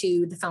rushes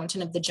into the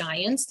Fountain of the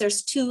Giants.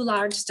 There's two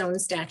large stone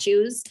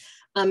statues,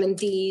 and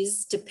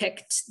these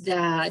depict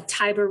the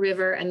Tiber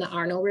River and the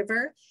Arno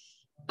River,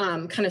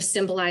 kind of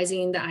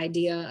symbolizing the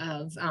idea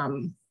of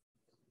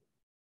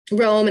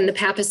Rome and the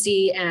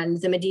papacy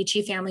and the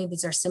Medici family.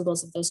 These are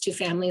symbols of those two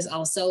families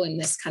also, and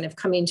this kind of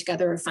coming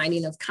together, a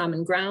finding of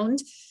common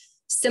ground.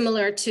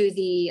 Similar to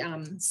the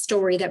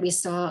story that we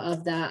saw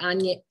of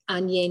the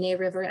Agnene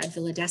River at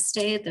Villa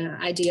d'Este, the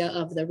idea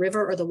of the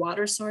river or the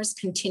water source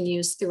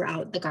continues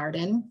throughout the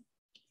garden.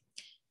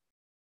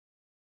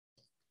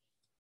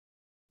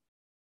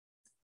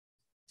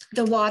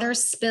 The water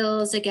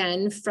spills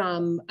again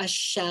from a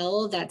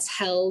shell that's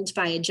held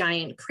by a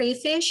giant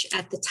crayfish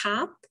at the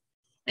top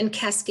and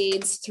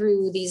cascades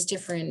through these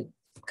different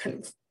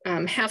kind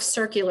of half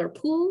circular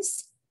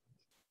pools,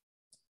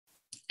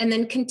 and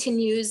then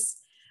continues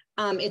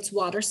its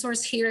water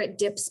source here. It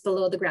dips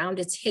below the ground.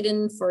 It's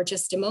hidden for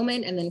just a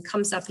moment and then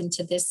comes up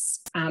into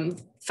this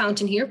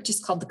fountain here, which is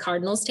called the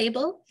Cardinal's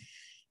Table.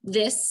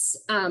 This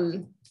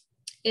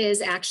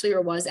is actually,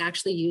 or was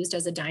actually, used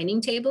as a dining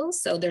table.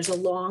 So there's a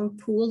long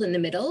pool in the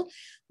middle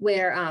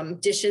where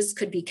dishes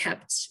could be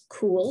kept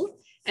cool,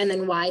 and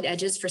then wide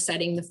edges for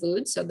setting the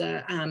food. So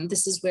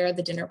this is where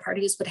the dinner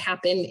parties would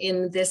happen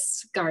in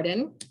this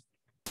garden.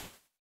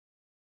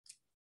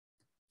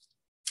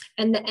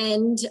 And the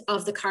end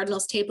of the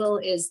Cardinal's Table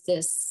is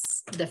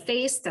the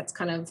face that's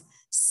kind of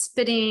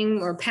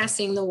spitting or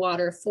passing the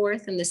water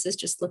forth. And this is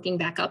just looking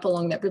back up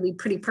along that really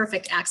pretty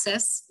perfect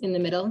axis in the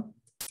middle.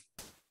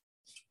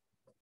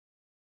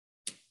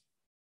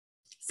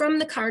 From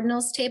the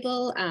cardinals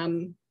table,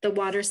 the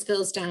water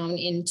spills down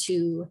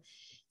into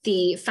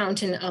the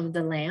fountain of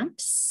the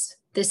lamps.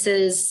 This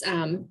is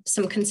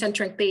some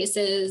concentric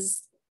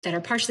bases that are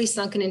partially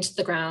sunken into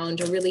the ground,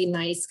 a really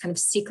nice kind of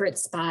secret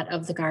spot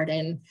of the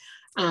garden.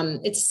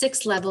 It's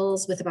 6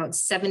 levels with about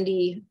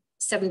 70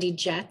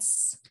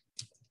 jets.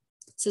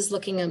 This is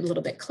looking a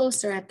little bit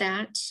closer at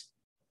that.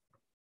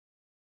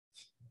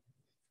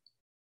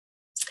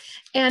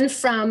 And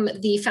from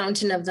the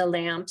fountain of the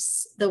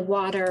lamps, the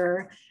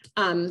water,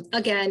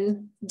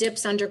 again,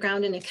 dips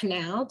underground in a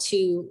canal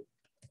to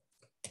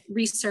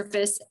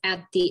resurface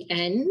at the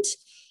end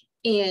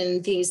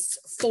in these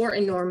 4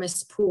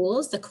 enormous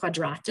pools, the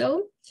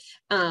quadrato.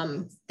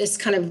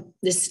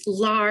 This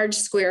large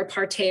square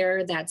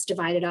parterre that's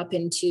divided up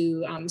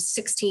into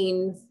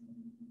 16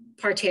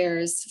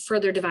 parterres,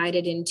 further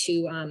divided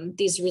into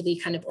these really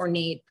kind of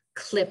ornate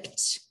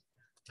clipped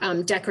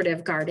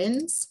decorative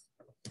gardens.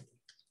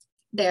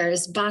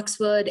 There's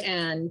boxwood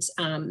and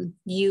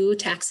yew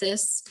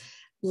taxus,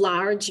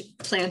 large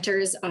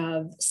planters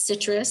of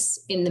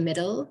citrus in the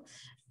middle.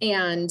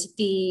 And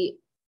the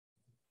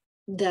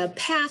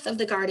path of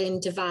the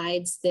garden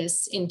divides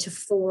this into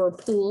 4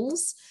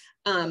 pools.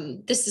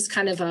 This is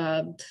kind of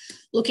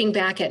looking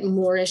back at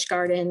Moorish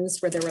gardens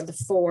where there were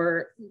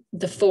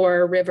the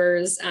four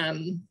rivers,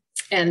 and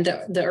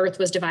the earth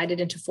was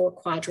divided into 4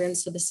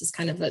 quadrants. So this is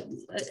kind of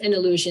an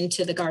allusion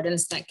to the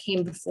gardens that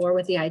came before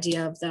with the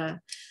idea of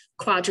the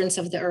quadrants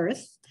of the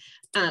earth.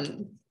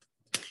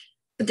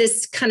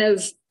 This kind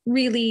of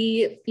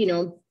really,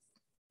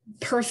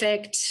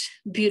 perfect,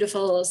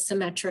 beautiful,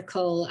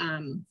 symmetrical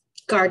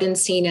garden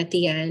scene at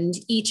the end.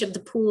 Each of the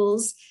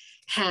pools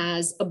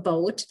has a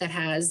boat that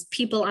has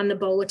people on the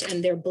boat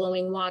and they're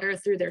blowing water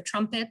through their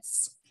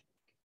trumpets.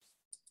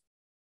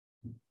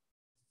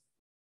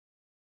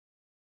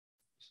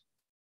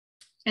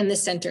 And the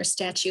center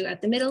statue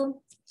at the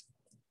middle.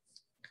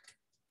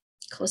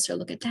 Closer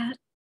look at that.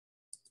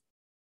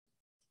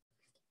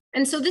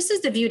 And so this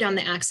is the view down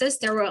the axis.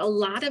 There were a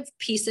lot of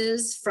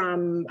pieces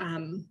from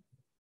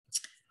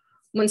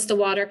once the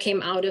water came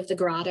out of the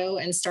grotto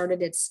and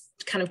started its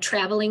kind of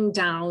traveling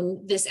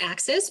down this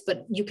axis,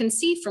 but you can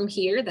see from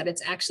here that it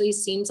actually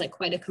seems like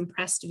quite a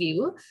compressed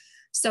view.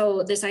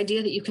 So this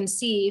idea that you can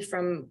see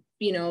from,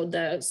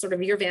 the sort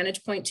of your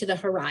vantage point to the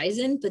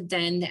horizon, but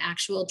then the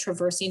actual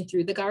traversing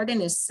through the garden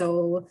is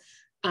so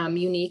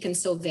unique and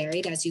so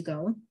varied as you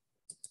go.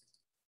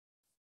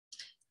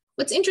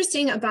 What's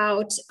interesting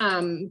about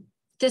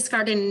this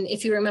garden,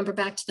 if you remember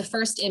back to the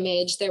first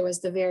image, there was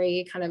the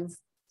very kind of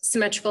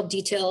symmetrical,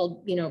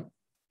 detailed,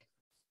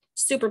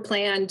 super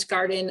planned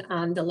garden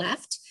on the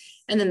left,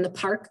 and then the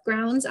park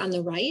grounds on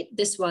the right.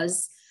 This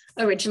was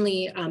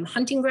originally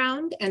hunting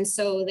ground, and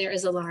so there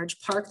is a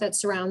large park that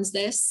surrounds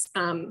this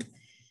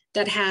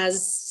that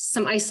has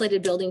some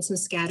isolated buildings, some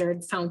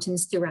scattered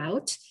fountains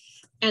throughout.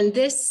 And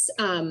this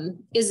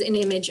is an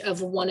image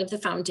of one of the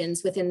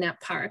fountains within that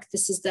park.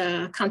 This is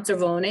the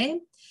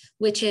Conservone,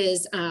 which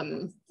is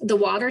the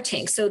water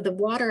tank. So the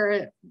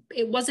water,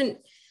 it wasn't,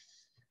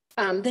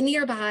 the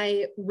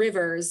nearby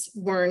rivers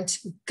weren't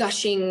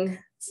gushing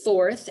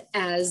forth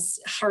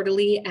as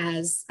heartily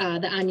as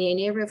the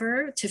Agnene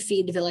River to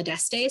feed Villa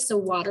d'Este. So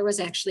water was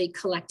actually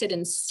collected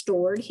and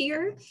stored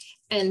here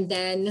and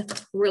then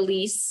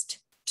released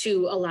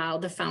to allow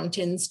the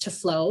fountains to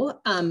flow.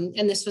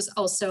 And this was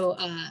also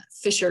a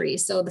fishery.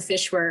 So the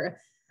fish were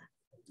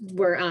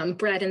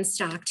bred and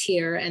stocked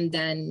here and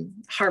then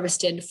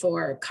harvested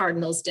for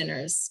cardinals'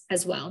 dinners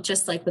as well,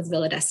 just like with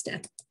Villa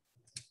d'Este.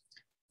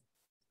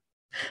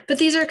 But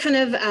these are kind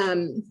of,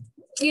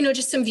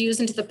 just some views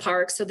into the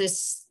park. So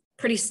this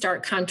pretty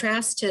stark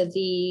contrast to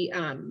the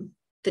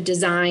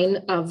design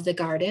of the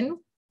garden.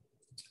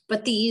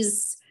 But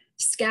these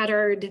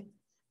scattered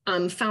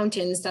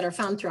fountains that are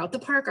found throughout the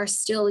park are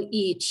still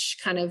each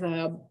kind of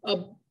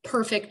a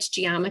perfect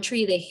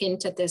geometry. They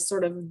hint at this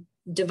sort of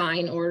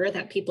divine order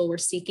that people were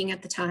seeking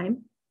at the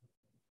time.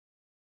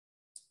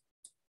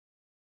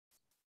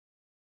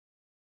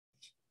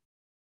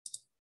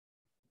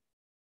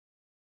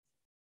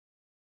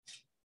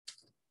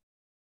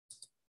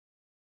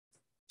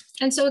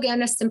 And so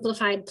again, a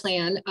simplified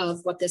plan of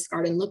what this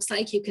garden looks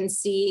like. You can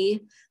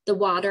see the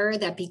water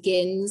that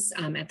begins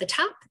at the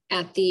top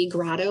at the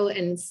grotto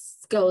and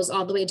goes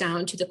all the way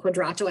down to the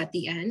quadrato at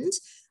the end.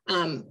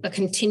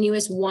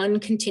 One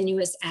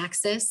continuous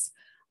axis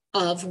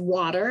of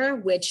water,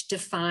 which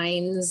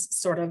defines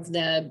sort of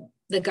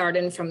the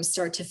garden from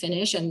start to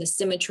finish, and the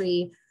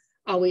symmetry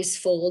always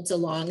folds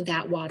along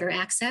that water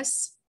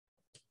axis.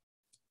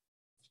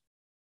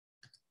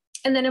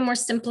 And then a more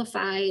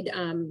simplified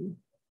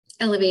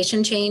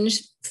elevation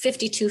change,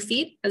 52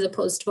 feet, as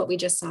opposed to what we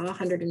just saw,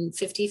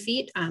 150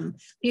 feet.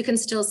 You can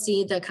still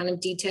see the kind of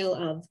detail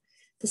of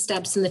the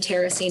steps and the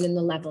terracing and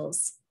the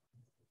levels.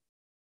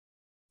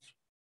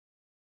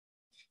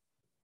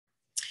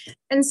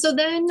 And so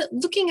then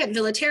looking at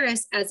Villa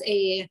Terrace as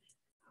a,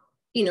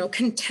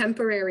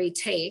 contemporary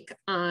take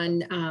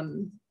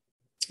on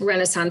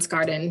Renaissance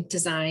garden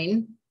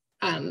design.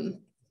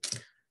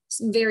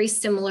 very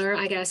similar,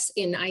 I guess,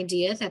 in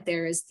idea that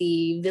there is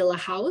the villa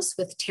house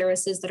with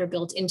terraces that are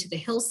built into the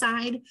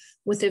hillside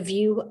with a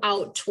view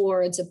out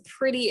towards a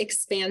pretty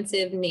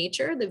expansive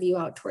nature, the view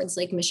out towards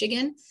Lake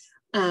Michigan.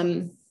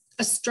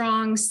 A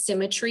strong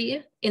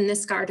symmetry in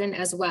this garden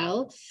as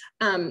well.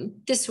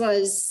 This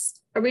was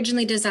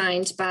originally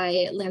designed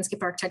by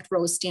landscape architect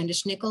Rose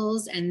Standish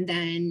Nichols and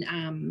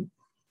then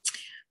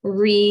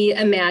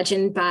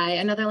reimagined by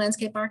another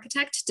landscape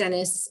architect,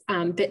 Dennis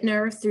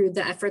Bittner, through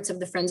the efforts of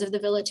the Friends of the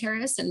Villa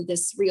Terrace. And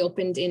this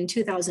reopened in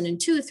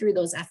 2002 through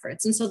those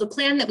efforts. And so the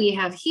plan that we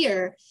have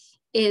here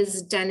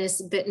is Dennis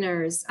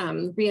Bittner's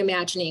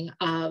reimagining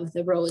of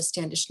the Rose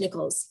Standish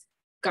Nichols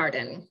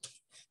garden.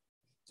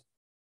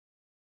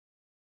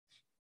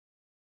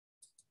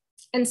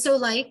 And so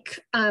like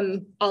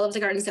all of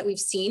the gardens that we've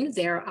seen,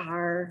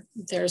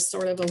 there's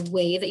sort of a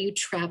way that you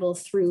travel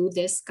through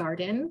this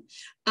garden.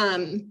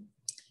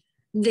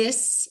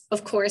 This,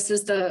 of course,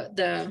 is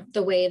the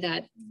way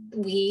that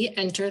we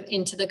enter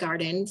into the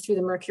garden through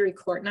the Mercury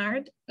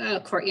courtyard.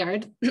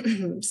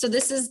 So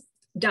this is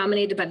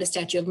dominated by the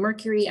statue of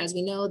Mercury, as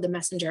we know, the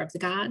messenger of the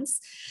gods.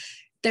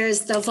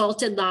 There's the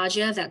vaulted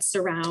loggia that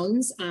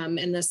surrounds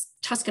and this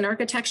Tuscan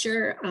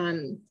architecture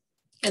and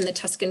the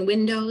Tuscan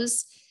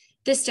windows.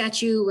 This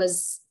statue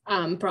was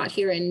brought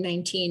here in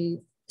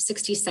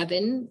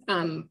 1967,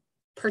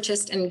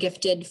 purchased and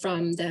gifted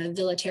from the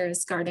Villa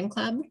Terrace Garden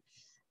Club.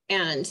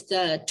 And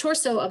the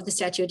torso of the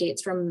statue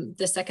dates from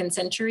the 2nd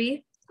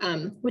century,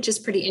 which is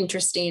pretty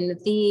interesting.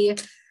 The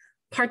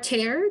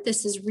parterre,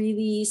 this is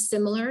really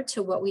similar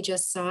to what we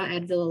just saw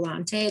at Villa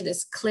Lante,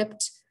 this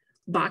clipped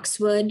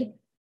boxwood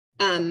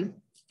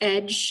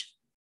edge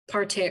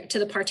parterre to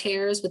the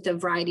parterres with the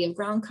variety of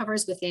ground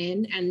covers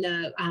within, and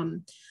the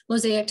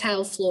mosaic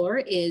tile floor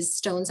is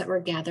stones that were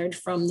gathered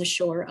from the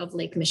shore of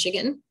Lake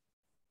Michigan.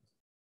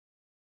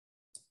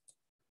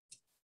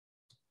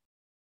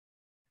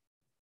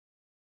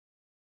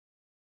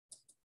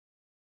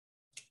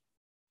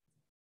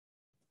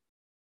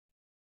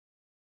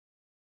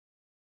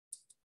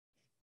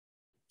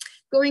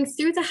 Going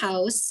through the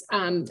house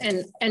and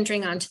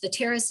entering onto the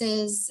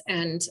terraces,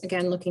 and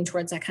again, looking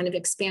towards that kind of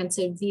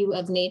expansive view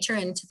of nature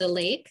and to the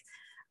lake,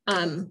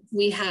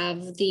 we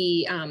have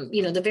the,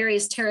 the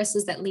various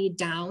terraces that lead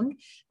down,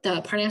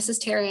 the Parnassus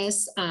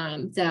Terrace,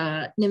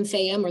 the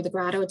Nymphaeum or the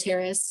Grotto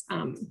Terrace,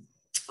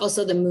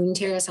 also the Moon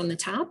Terrace on the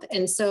top.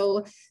 And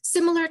so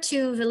similar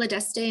to Villa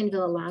d'Este and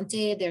Villa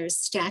Lante, there's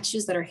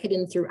statues that are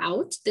hidden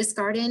throughout this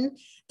garden.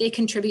 They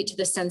contribute to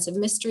the sense of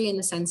mystery and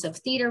the sense of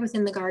theater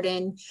within the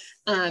garden.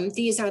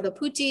 These are the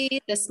putti,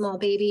 the small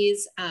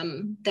babies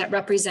that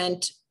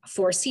represent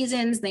 4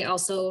 seasons. They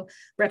also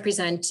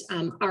represent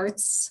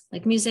arts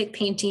like music,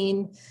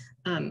 painting,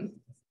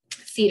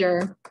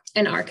 theater,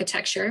 and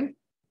architecture.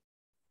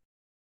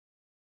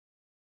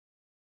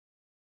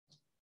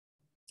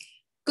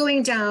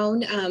 Going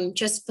down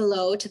just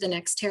below to the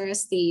next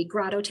terrace, the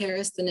Grotto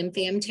Terrace, the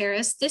Nymphaeum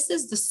Terrace. This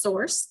is the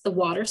source, the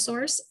water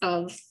source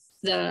of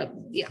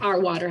our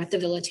water at the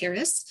Villa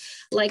Terrace.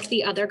 Like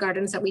the other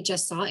gardens that we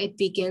just saw, it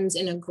begins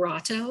in a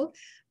grotto.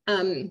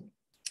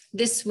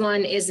 This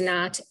one is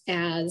not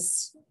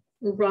as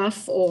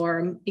rough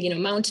or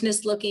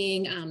mountainous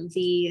looking.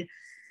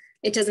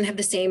 It doesn't have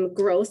the same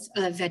growth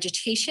of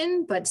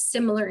vegetation, but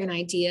similar in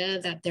idea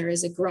that there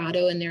is a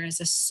grotto and there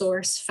is a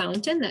source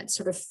fountain that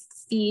sort of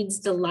feeds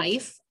the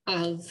life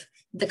of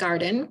the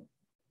garden.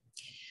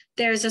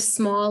 There's a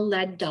small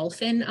lead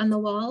dolphin on the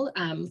wall,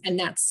 and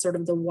that's sort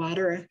of the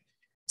water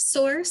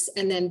source.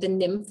 And then the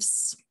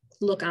nymphs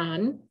look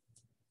on.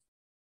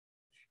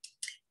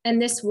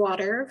 And this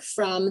water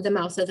from the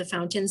mouth of the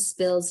fountain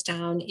spills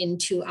down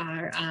into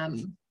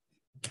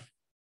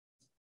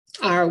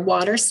our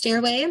water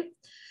stairway.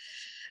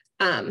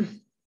 It's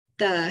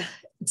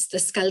the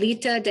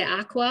Scalita de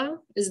Aqua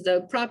is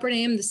the proper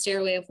name, the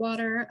stairway of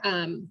water.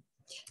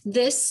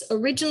 This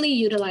originally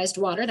utilized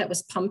water that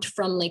was pumped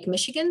from Lake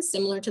Michigan,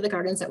 similar to the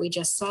gardens that we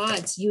just saw.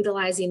 It's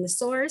utilizing the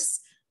source.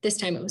 This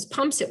time it was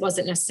pumps. It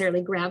wasn't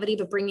necessarily gravity,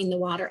 but bringing the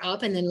water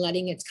up and then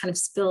letting it kind of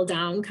spill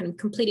down, kind of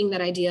completing that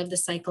idea of the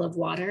cycle of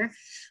water.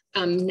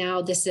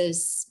 Now this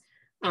is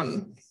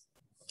on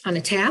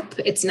a tap.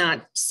 It's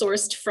not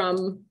sourced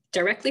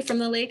directly from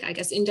the lake, I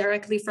guess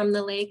indirectly from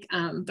the lake,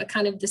 but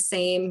kind of the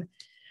same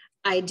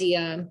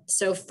idea.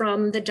 So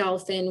from the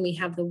dolphin, we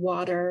have the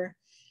water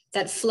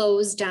that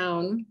flows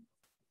down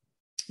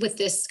with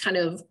this kind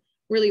of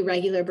really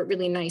regular but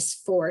really nice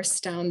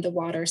force down the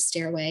water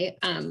stairway.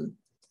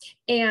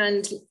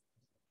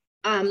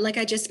 Like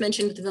I just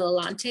mentioned with the Villa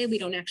Lante, we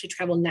don't actually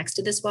travel next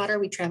to this water.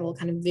 We travel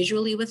kind of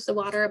visually with the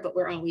water, but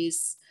we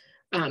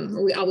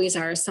always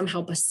are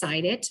somehow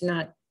beside it,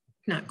 not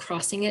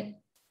crossing it.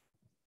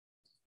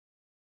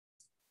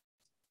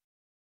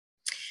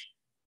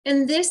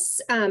 And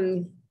this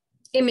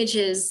image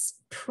is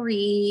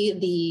pre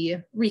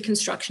the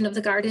reconstruction of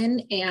the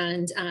garden.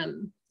 And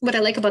what I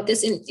like about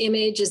this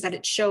image is that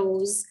it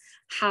shows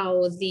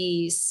how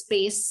the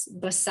space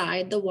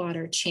beside the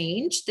water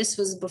changed. This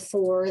was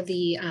before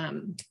the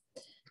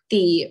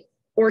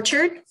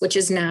orchard, which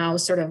is now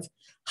sort of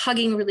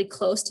hugging really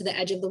close to the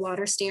edge of the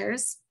water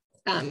stairs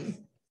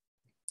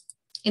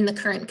in the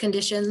current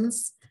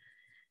conditions.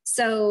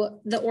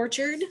 So the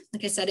orchard,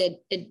 like I said,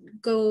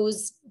 it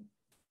goes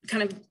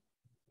kind of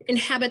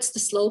inhabits the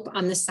slope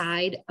on the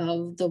side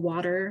of the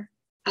water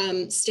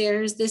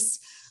stairs. This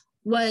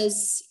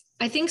was,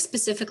 I think,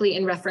 specifically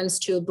in reference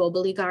to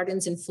Boboli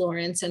Gardens in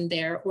Florence and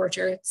their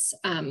orchards.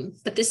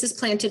 But this is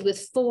planted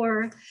with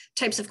 4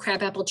 types of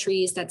crabapple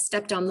trees that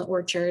step down the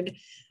orchard.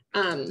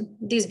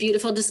 These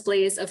beautiful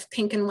displays of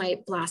pink and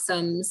white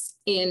blossoms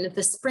in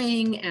the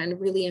spring and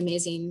really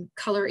amazing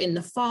color in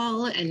the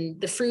fall, and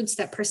the fruits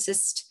that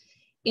persist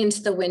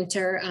into the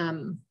winter.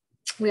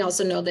 We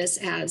also know this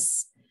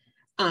as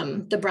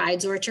the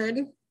bride's orchard.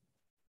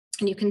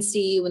 And you can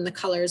see when the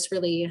colors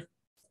really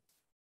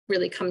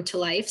come to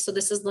life. So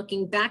this is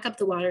looking back up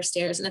the water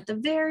stairs, and at the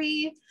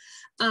very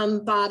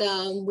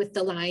bottom with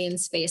the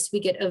lion's face,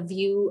 we get a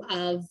view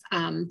of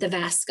the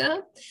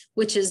Vasca,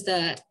 which is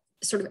the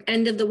sort of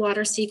end of the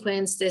water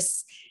sequence.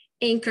 This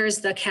anchors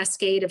the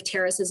cascade of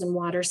terraces and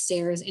water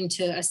stairs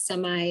into a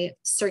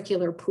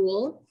semi-circular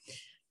pool.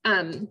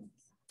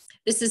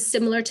 This is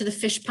similar to the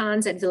fish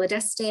ponds at Villa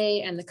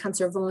d'Este and the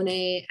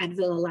Conservone at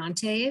Villa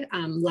Lante.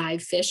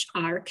 Live fish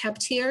are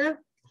kept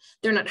here.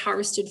 They're not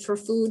harvested for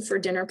food for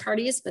dinner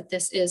parties, but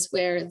this is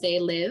where they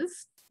live.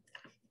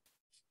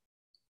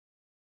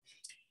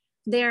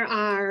 There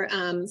are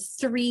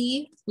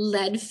 3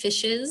 lead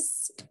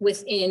fishes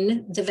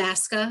within the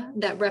Vasca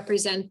that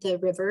represent the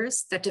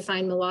rivers that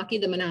define Milwaukee: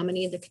 the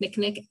Menominee, the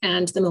Knickknick,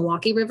 and the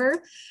Milwaukee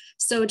River.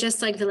 So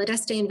just like Villa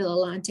d'Este and Villa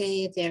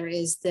Lante, there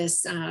is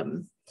this,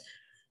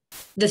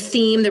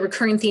 the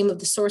recurring theme of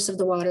the source of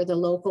the water, the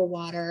local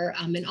water.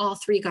 In all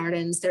 3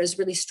 gardens, there's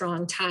really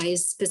strong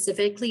ties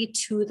specifically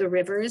to the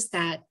rivers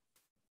that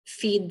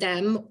feed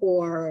them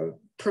or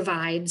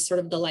provide sort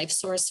of the life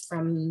source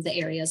from the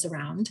areas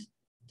around.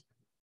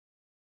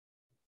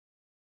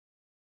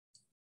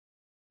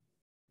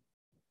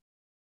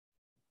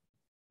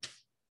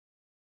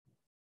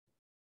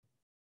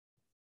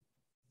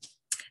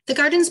 The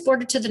garden's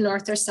bordered to the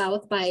north or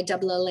south by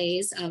double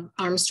allays of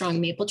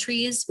Armstrong maple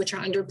trees, which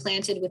are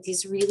underplanted with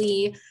these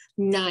really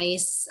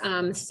nice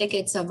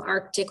thickets of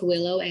Arctic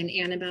willow and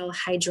Annabelle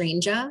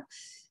hydrangea.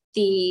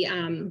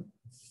 The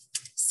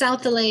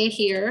south alley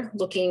here,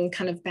 looking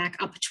kind of back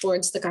up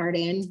towards the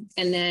garden,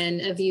 and then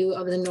a view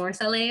of the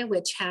north alley,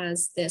 which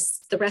has the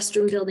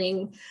restroom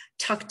building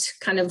tucked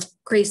kind of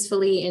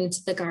gracefully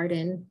into the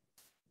garden.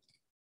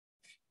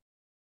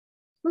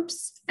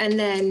 Oops, and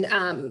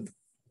then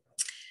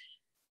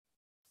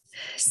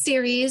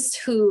Ceres,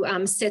 who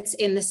sits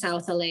in the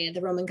South alley,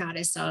 the Roman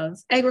goddess of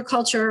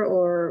agriculture,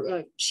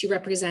 or she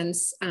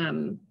represents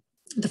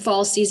the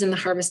fall season, the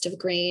harvest of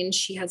grain.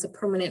 She has a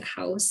permanent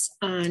house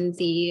on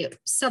the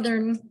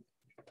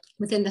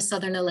within the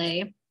southern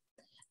alley.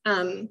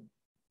 And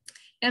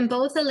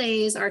both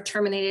allays are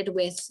terminated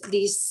with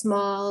these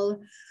small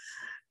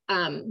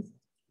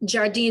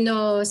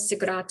giardino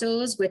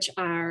segretos, which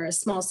are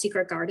small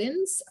secret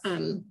gardens.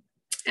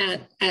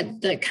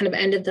 At the kind of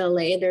end of the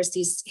alley, there's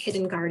these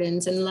hidden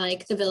gardens, and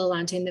like the Villa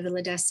Lante and the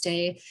Villa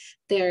d'Este,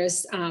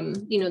 there's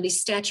these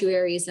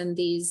statuaries and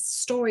these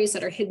stories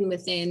that are hidden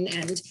within.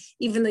 And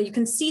even though you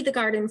can see the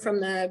garden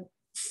from the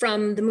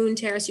Moon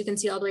Terrace, you can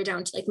see all the way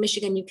down to Lake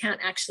Michigan, you can't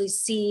actually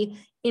see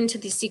into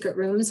these secret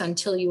rooms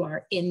until you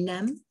are in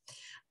them.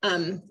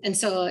 And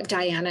so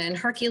Diana and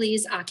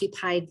Hercules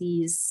occupied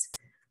these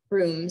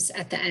rooms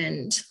at the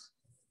end.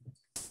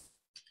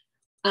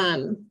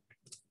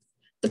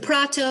 The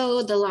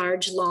Prato, the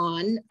large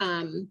lawn,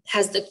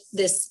 has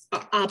this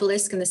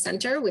obelisk in the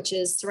center, which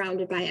is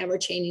surrounded by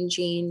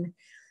ever-changing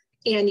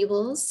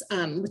annuals,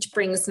 which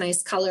brings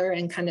nice color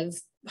and kind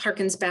of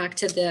harkens back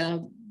to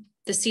the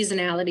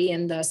seasonality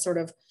and the sort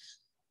of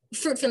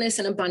fruitfulness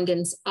and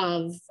abundance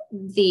of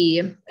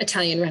the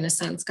Italian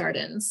Renaissance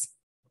gardens.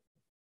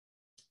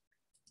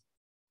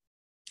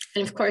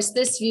 And of course,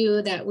 this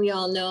view that we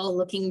all know,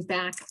 looking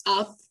back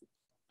up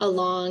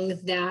along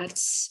that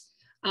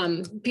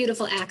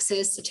beautiful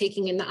axis, so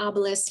taking in the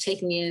obelisk,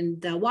 taking in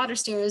the water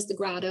stairs, the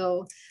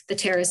grotto, the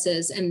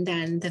terraces, and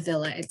then the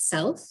villa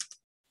itself.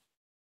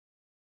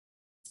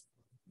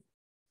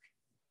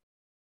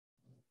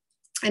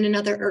 And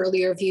another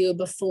earlier view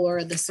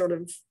before the sort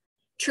of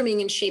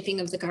trimming and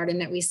shaping of the garden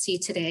that we see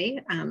today,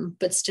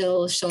 but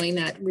still showing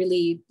that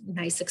really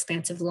nice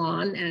expansive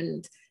lawn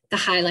and the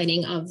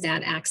highlighting of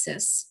that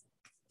axis.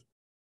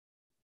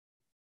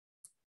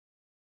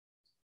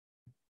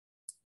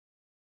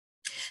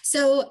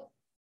 So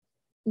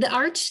the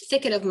arch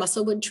thicket of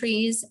musclewood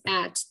trees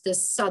at the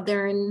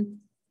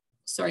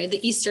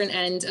eastern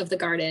end of the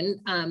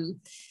garden,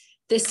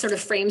 this sort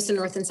of frames the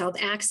north and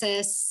south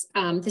axis.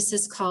 This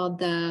is called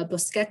the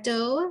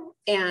boschetto,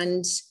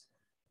 and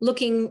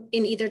looking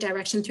in either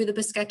direction through the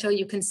boschetto,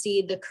 you can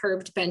see the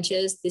curved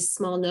benches, this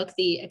small nook,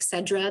 the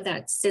exedra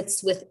that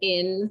sits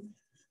within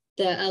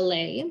the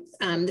alley.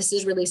 This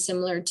is really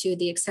similar to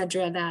the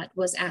exedra that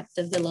was at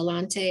the Villa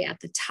Lante at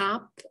the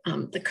top,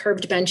 the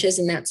curved benches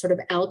and that sort of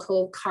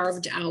alcove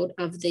carved out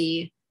of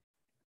the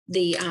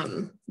the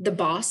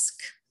bosque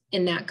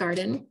in that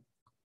garden.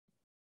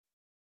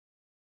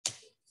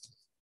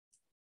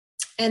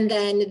 And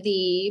then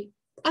the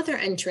other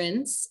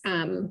entrance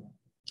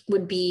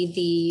would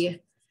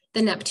be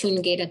the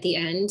Neptune gate at the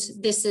end.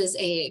 This is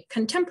a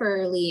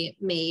contemporarily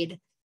made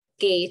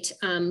gate,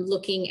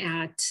 looking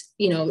at,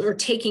 or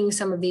taking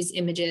some of these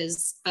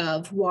images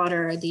of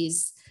water,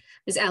 these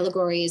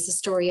allegories, the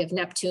story of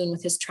Neptune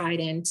with his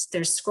trident.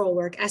 There's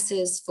scrollwork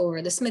S's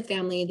for the Smith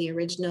family, the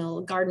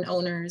original garden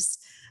owners,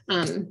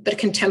 but a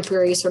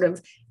contemporary sort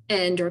of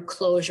end or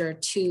closure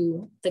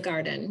to the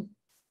garden.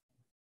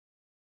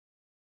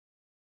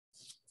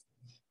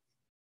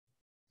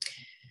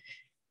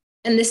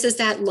 And this is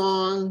that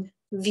long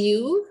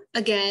view.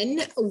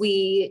 Again,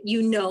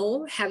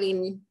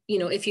 having,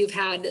 if you've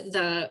had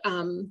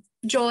the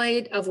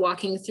joy of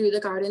walking through the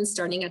garden,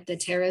 starting at the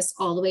terrace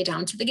all the way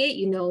down to the gate,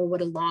 you know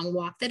what a long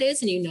walk that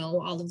is, and you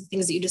know all of the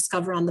things that you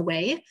discover on the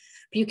way.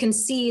 But you can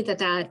see that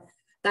the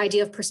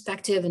idea of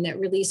perspective and that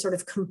really sort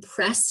of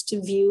compressed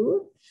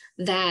view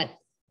that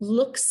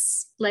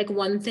looks like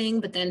one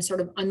thing, but then sort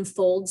of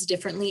unfolds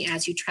differently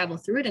as you travel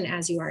through it and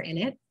as you are in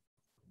it.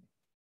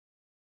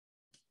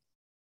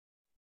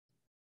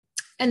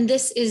 And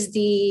this is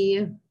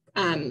the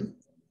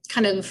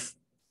kind of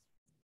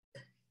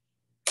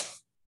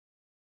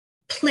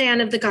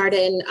plan of the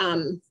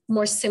garden,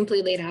 more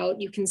simply laid out.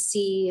 You can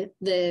see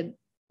the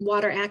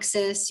water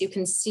axis, you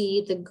can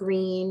see the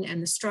green and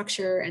the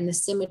structure and the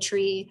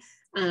symmetry,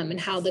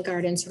 and how the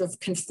garden sort of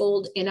can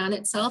fold in on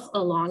itself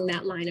along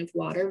that line of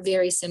water,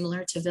 very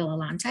similar to Villa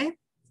Lante.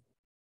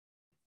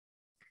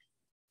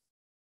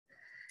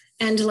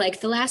 And like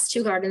the last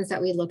two gardens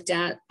that we looked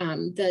at,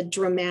 the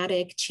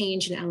dramatic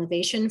change in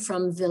elevation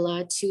from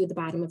villa to the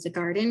bottom of the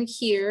garden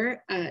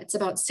here, it's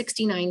about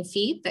 69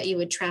 feet that you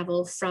would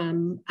travel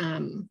from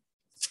the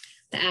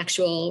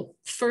actual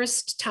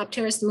first top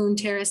terrace, moon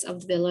terrace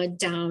of the villa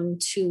down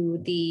to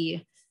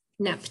the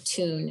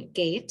Neptune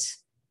gate.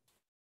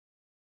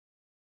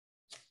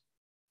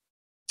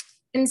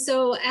 And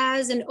so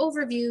as an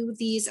overview,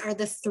 these are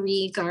the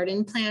three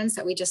garden plans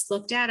that we just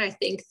looked at. I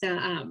think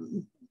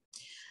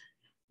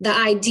the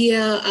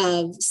idea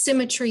of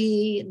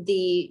symmetry,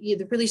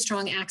 the really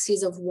strong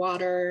axes of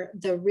water,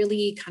 the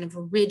really kind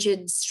of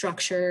rigid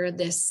structure,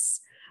 this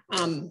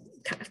kind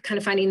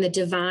of finding the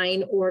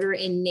divine order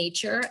in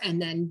nature and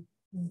then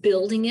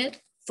building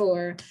it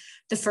for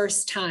the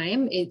first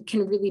time. It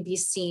can really be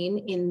seen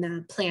in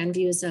the plan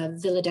views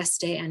of Villa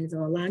d'Este and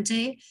Villa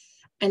Lante.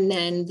 And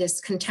then this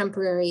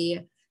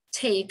contemporary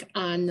take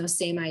on those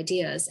same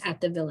ideas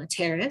at the Villa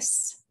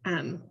Terrace.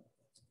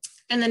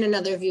 And then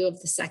another view of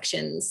the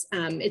sections.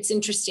 It's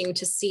interesting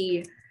to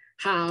see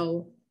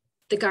how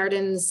the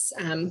gardens,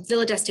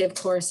 Villa d'Este, of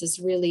course, is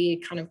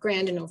really kind of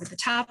grand and over the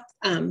top,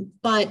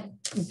 but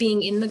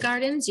being in the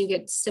gardens, you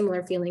get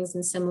similar feelings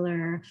and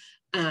similar,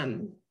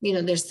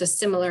 there's the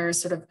similar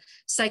sort of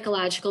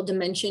psychological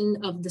dimension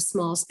of the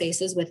small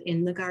spaces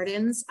within the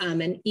gardens.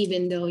 And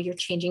even though you're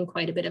changing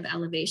quite a bit of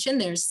elevation,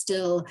 there's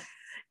still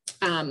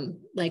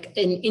like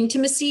an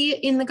intimacy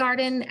in the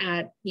garden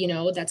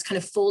that's kind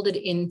of folded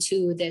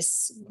into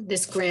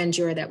this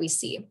grandeur that we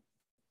see.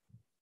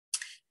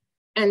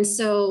 And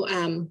so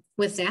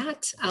with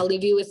that, I'll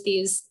leave you with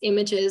these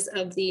images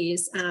of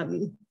these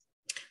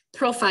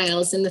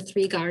profiles in the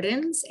three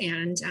gardens.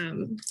 And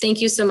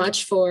thank you so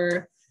much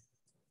for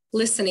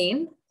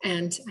listening.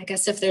 And I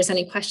guess if there's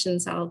any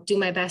questions, I'll do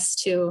my best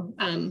to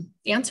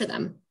answer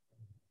them.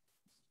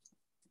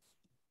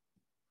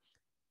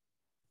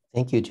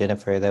 Thank you,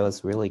 Jennifer. That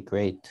was really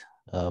great.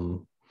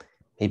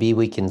 Maybe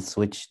we can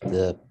switch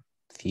the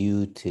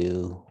view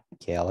to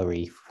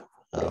gallery.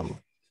 I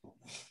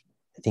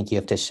think you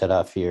have to shut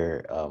off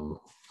your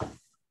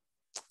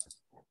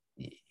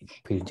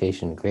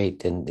presentation.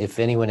 Great. And if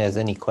anyone has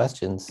any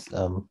questions,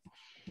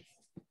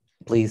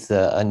 please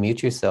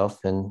unmute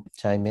yourself and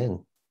chime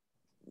in.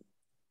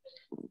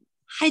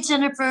 Hi,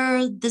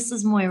 Jennifer. This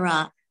is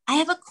Moira. I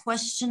have a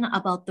question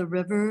about the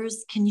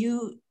rivers. Can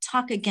you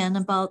talk again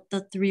about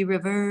the three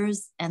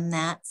rivers and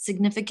that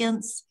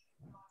significance,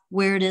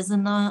 where it is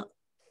in the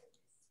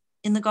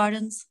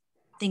gardens?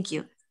 Thank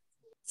you.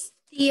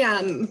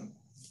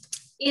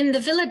 In the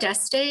Villa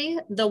d'Este,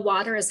 the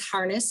water is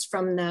harnessed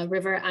from the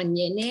river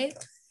Agnene,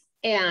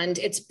 and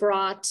it's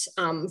brought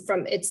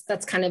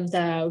that's kind of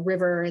the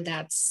river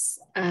that's,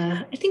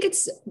 I think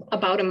it's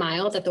about a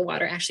mile that the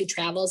water actually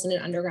travels in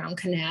an underground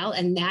canal,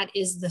 and that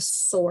is the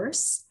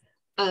source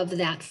of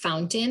that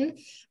fountain.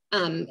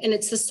 And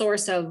it's the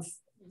source of,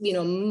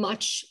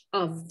 much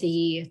of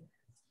the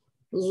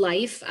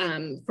life,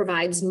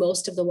 provides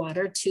most of the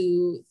water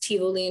to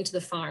Tivoli and to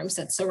the farms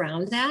that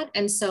surround that.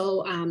 And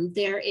so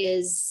there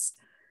is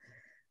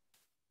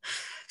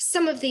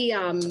some of the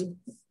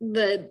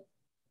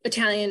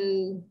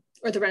Italian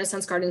or the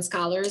Renaissance garden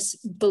scholars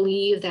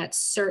believe that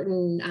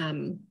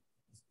certain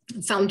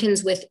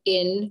fountains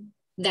within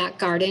that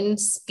garden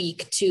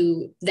speak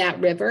to that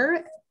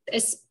river,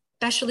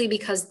 especially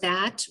because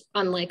that,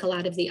 unlike a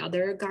lot of the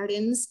other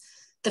gardens,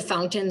 the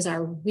fountains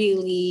are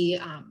really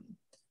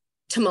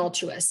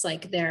tumultuous,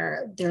 like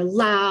they're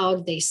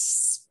loud, they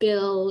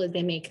spill,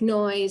 they make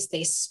noise,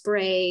 they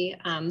spray.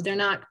 They're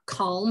not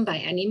calm by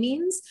any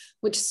means,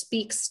 which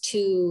speaks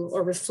to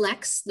or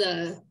reflects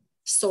the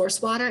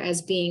source water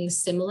as being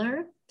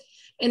similar.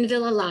 In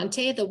Villa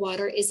Lante, the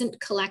water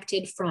isn't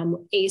collected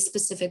from a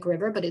specific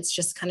river, but it's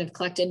just kind of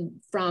collected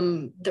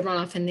from the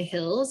runoff in the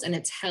hills, and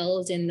it's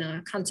held in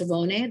the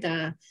conservone,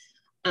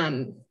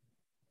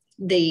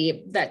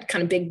 that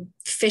kind of big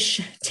fish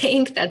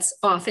tank that's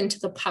off into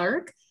the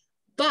park.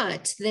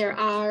 But there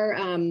are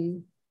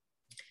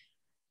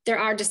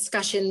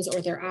discussions,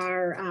 or there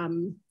are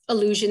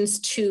allusions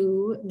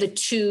to the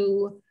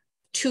two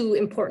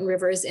important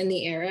rivers in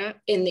the area,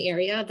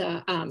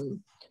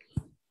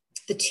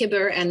 the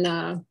Tiber and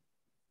the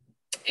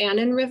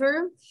Annan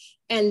River.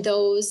 And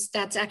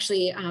that's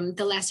actually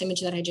the last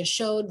image that I just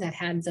showed that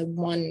had the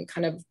one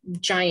kind of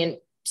giant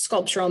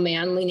sculptural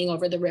man leaning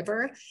over the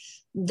river.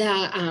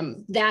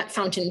 That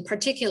fountain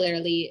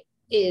particularly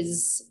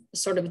is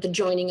sort of the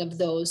joining of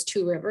those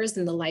two rivers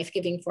and the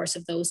life-giving force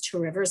of those two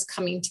rivers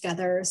coming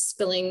together,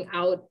 spilling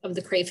out of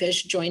the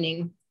crayfish,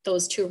 joining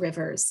those two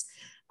rivers.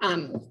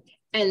 And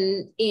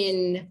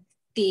in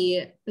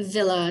the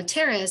Villa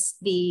Terrace,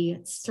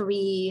 the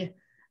three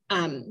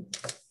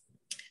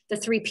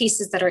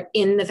pieces that are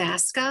in the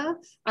Vasca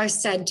are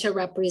said to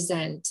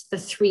represent the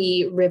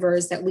three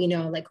rivers that we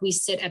know. Like, we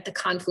sit at the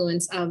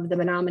confluence of the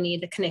Menominee,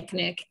 the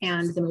Kinnickinnic,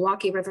 and the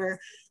Milwaukee River.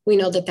 We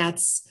know that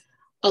that's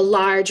a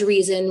large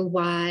reason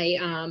why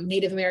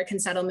Native American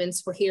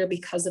settlements were here,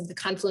 because of the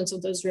confluence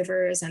of those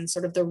rivers and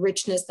sort of the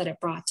richness that it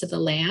brought to the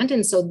land.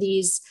 And so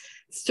these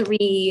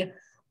three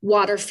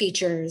water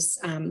features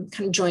kind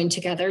of joined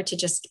together to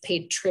just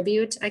pay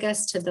tribute, I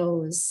guess, to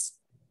those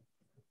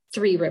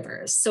three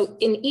rivers. So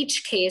in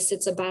each case,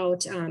 it's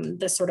about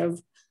the sort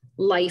of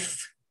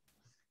life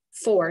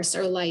force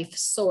or life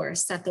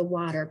source that the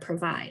water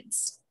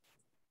provides.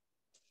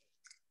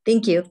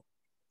 Thank you.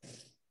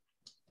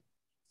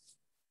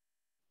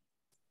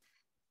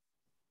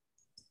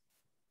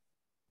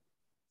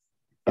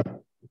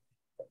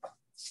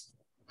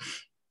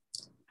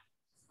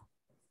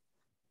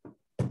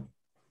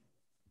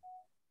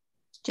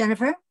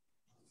 Jennifer?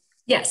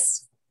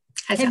 Yes.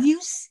 Have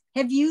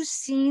you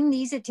seen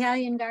these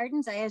Italian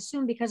gardens? I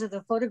assume because of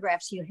the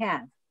photographs you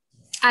have.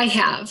 I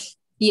have,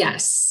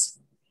 yes.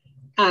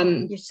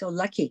 You're so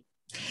lucky.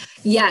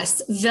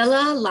 Yes,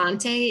 Villa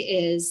Lante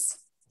is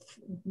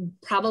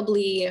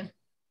probably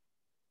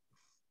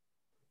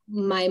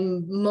my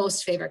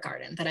most favorite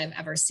garden that I've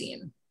ever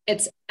seen.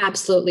 It's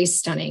absolutely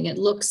stunning. It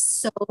looks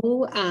so,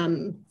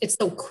 it's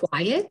so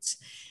quiet,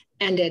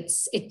 and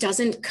it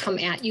doesn't come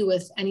at you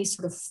with any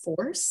sort of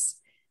force,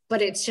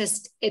 but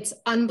it's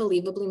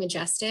unbelievably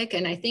majestic.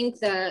 And I think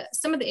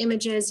some of the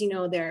images,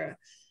 they're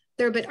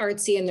a bit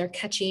artsy and they're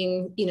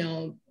catching,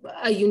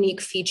 a unique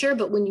feature,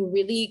 but when you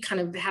really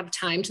kind of have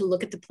time to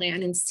look at the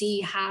plan and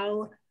see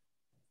how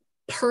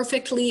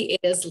perfectly it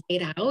is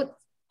laid out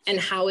and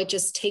how it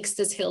just takes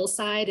this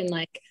hillside and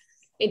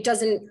it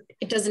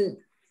doesn't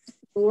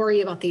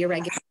worry about the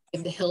irregularity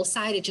of the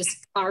hillside. It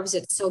just carves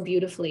it so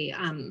beautifully.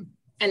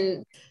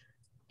 And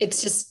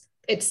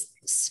it's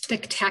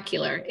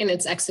spectacular in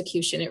its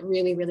execution. It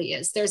really, really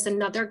is. There's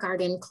another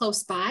garden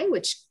close by,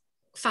 which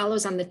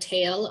follows on the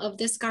tail of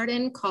this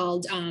garden,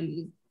 called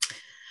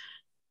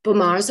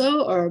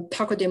Bomarzo, or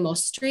Parco de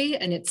Mostri.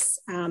 And it's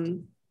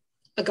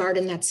a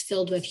garden that's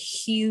filled with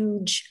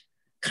huge,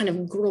 kind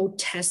of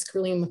grotesque,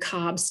 really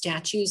macabre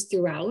statues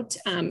throughout.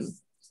 And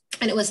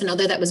it was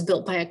another that was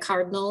built by a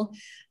cardinal.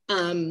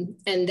 And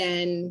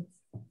then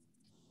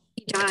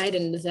he died,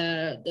 and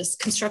this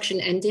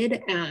construction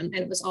ended, and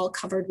it was all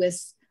covered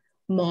with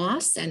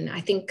moss. And I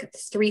think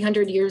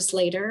 300 years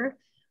later,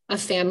 a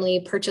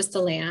family purchased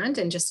the land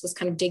and just was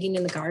kind of digging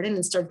in the garden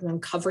and started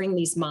uncovering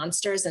these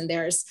monsters. And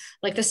there's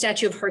the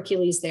statue of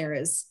Hercules there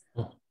is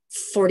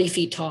 40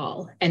 feet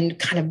tall and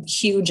kind of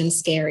huge and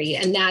scary.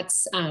 And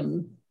that's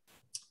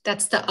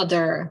the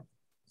other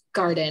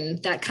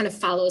garden that kind of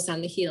follows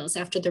on the heels.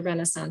 After the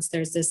Renaissance,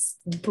 there's this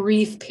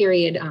brief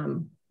period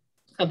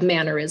of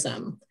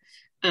mannerism,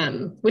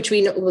 which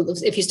we know,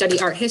 if you study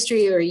art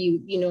history, or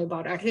you know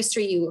about art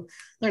history, you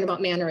learn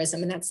about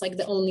mannerism, and that's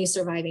the only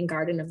surviving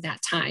garden of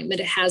that time. But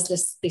it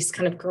has these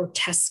kind of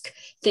grotesque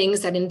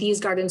things that in these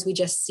gardens we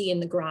just see in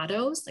the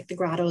grottos. The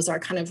grottos are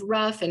kind of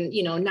rough and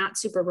not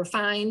super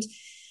refined,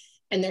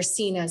 and they're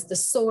seen as the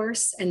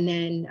source. And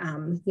then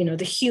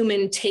the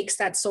human takes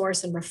that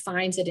source and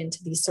refines it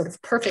into these sort of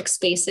perfect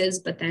spaces.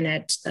 But then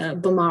at the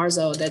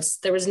Bomarzo,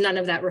 there was none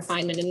of that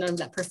refinement and none of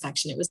that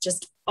perfection. It was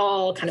just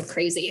all kind of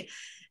crazy.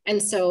 And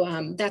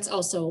so that's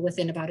also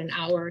within about an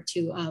hour or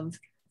two of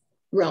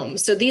Rome.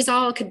 So these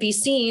all could be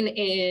seen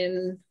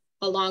in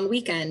a long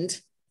weekend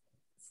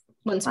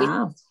once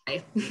wow.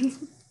 we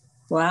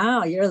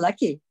Wow, you're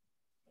lucky.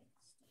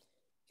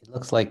 It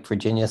looks like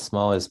Virginia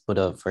Small has put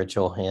a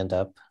virtual hand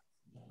up.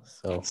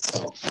 So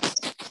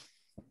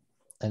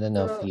I don't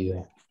know if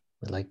you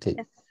would like to.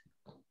 Yes.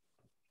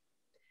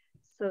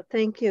 So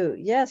thank you.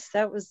 Yes,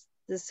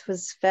 this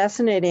was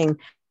fascinating.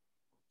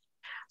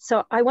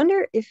 So I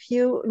wonder if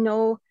you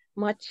know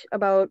much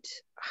about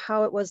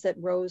how it was that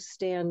Rose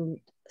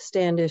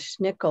Standish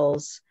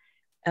Nichols,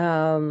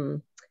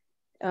 how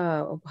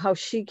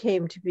she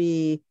came to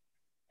be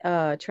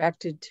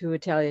attracted to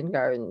Italian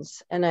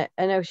gardens. And I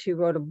know she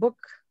wrote a book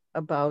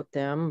about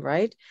them,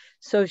 right?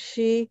 So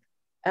she,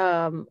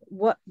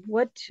 what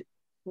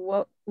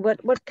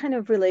kind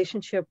of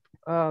relationship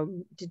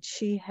did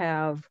she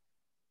have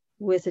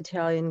with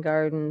Italian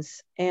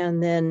gardens,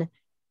 and then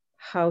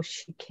how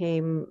she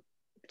came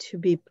to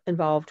be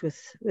involved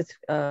with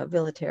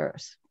Villa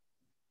Terrace?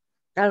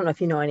 I don't know if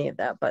you know any of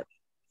that, but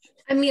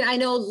I mean, I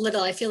know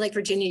little. I feel like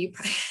Virginia,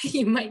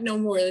 you might know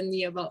more than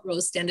me about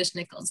Rose Standish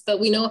Nichols,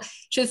 but we know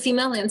she's a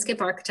female landscape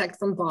architect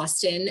from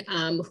Boston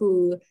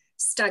who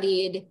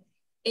studied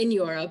in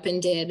Europe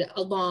and did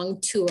a long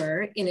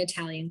tour in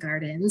Italian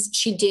gardens.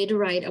 She did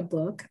write a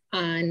book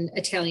on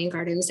Italian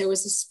gardens. There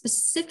was a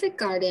specific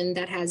garden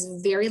that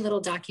has very little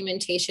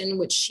documentation,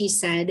 which she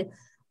said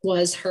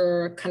was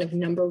her kind of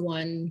number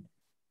one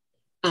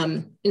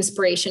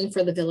inspiration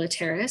for the Villa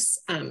Terrace.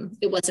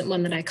 It wasn't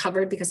one that I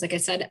covered because, like I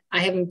said, I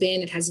haven't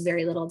been. It has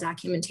very little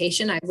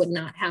documentation. I would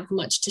not have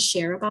much to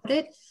share about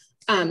it.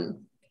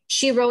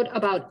 She wrote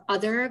about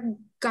other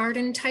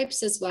garden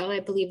types as well. I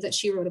believe that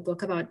she wrote a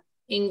book about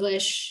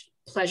English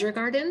pleasure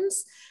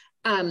gardens.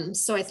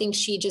 So I think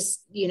she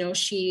just,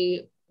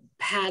 she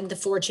had the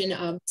fortune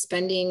of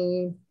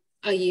spending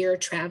a year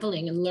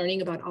traveling and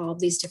learning about all of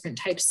these different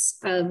types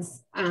of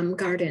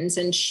gardens.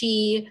 And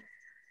she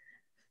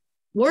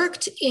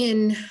worked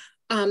in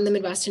the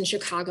Midwest in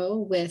Chicago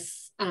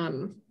with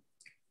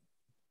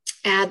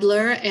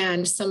Adler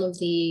and some of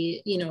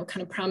the,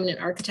 kind of prominent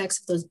architects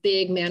of those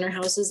big manor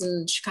houses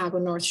in Chicago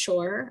North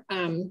Shore.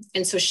 And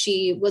so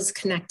she was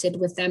connected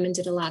with them and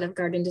did a lot of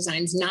garden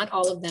designs, not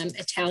all of them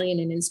Italian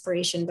in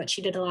inspiration, but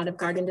she did a lot of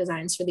garden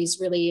designs for these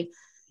really,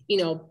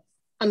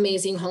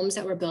 amazing homes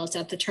that were built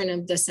at the turn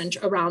of the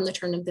century, around the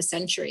turn of the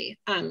century.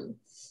 And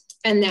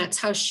that's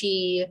how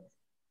she,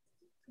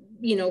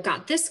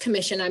 got this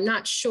commission. I'm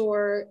not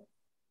sure,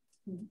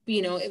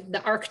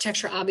 the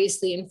architecture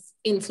obviously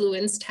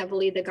influenced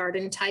heavily the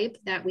garden type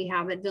that we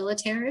have at Villa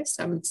Terrace.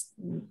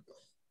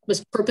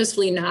 Was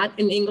purposefully not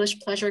an English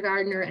pleasure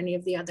garden or any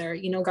of the other,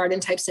 garden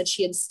types that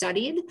she had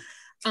studied.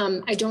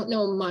 I don't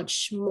know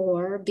much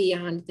more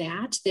beyond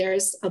that.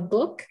 There's a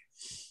book,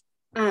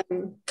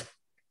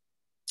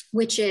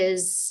 which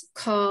is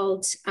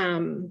called,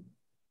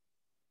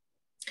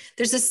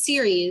 there's a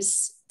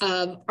series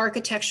of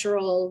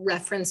architectural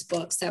reference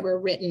books that were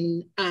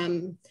written.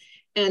 And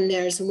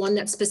there's one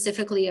that's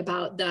specifically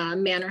about the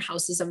manor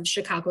houses of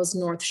Chicago's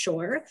North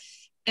Shore.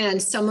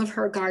 And some of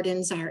her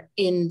gardens are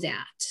in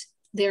that.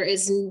 There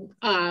is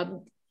a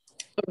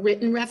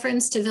written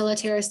reference to Villa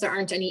Terrace. There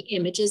aren't any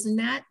images in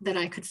that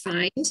I could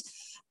find,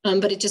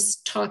 but it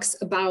just talks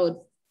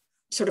about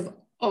sort of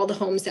all the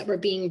homes that were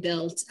being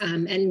built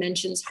and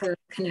mentions her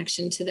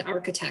connection to the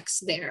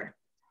architects there.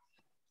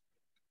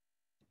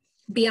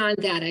 Beyond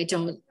that, I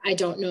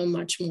don't know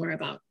much more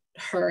about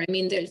her. I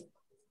mean, there's,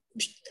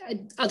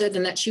 other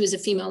than that, she was a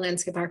female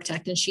landscape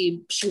architect, and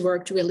she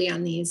worked really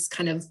on these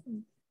kind of,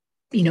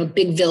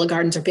 big villa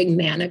gardens or big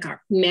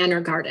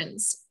manor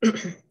gardens.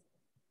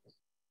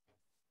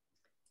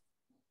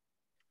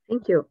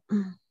 Thank you.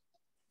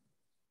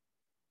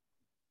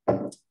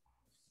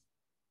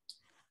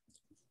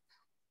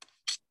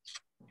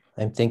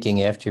 I'm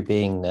thinking, after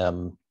being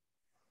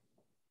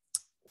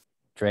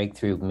dragged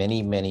through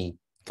many, many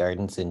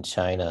gardens in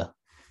China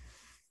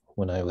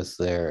when I was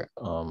there,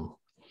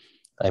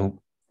 I'm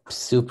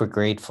super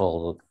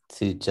grateful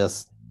to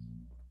just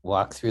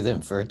walk through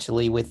them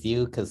virtually with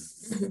you,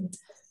 because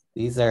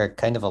these are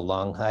kind of a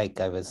long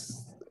hike. I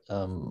was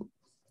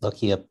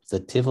looking up the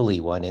Tivoli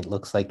one. It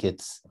looks like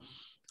it's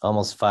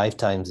almost 5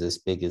 times as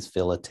big as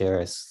Villa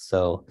Terrace.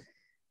 So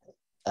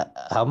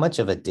how much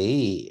of a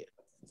day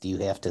do you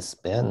have to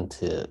spend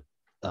to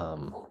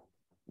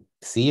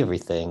see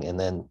everything? And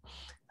then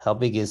how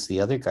big is the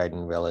other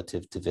garden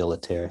relative to Villa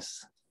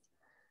Terrace?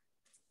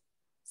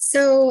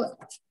 So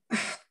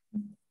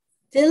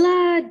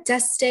Villa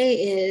d'Este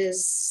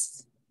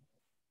is,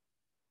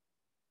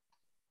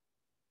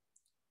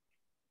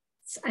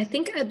 I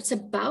think it's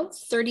about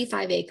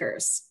 35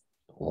 acres.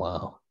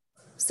 Wow.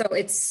 So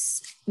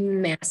it's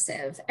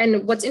massive.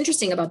 And what's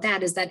interesting about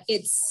that is that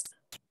it's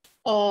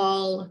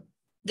all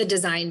the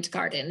designed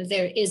garden.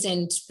 There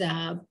isn't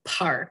the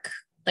park.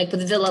 Like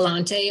with Villa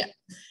Lante,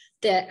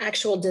 the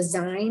actual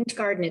designed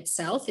garden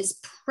itself is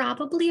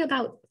probably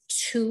about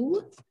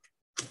 2.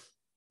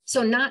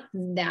 So not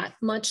that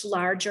much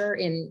larger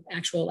in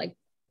actual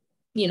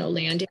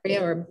land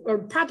area, or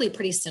probably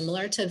pretty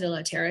similar to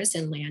Villa Terrace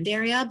in land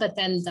area, but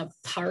then the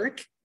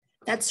park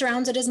that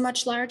surrounds it is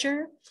much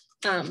larger.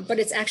 But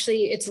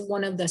it's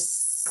one of the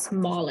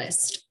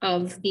smallest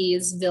of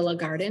these villa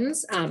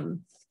gardens.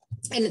 And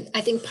I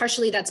think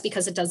partially that's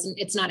because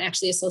it's not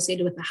actually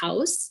associated with the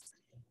house.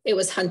 It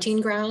was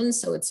hunting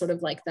grounds. So it's sort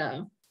of like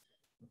the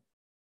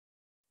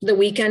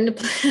weekend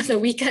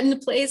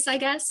place, I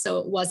guess. So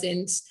it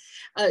wasn't,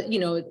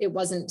 it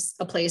wasn't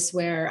a place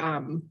where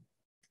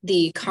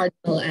the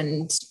cardinal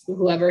and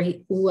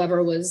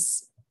whoever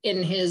was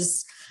in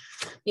his,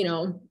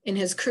 in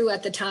his crew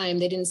at the time,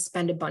 they didn't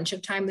spend a bunch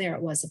of time there.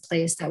 It was a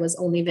place that was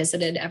only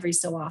visited every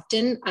so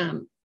often.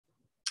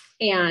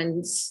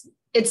 And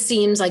it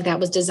seems like that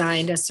was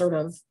designed as sort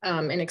of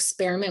an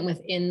experiment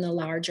within the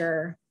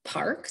larger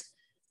park.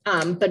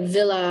 But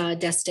Villa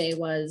d'Este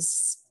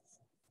was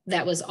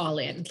all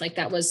in. Like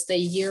that was the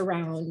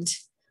year-round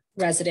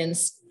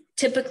residence.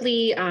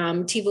 Typically,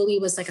 Tivoli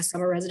was like a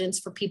summer residence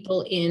for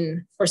people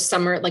or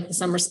summer, like the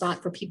summer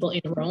spot for people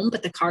in Rome,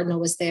 but the Cardinal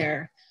was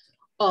there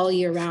all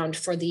year round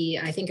for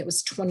I think it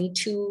was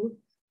 22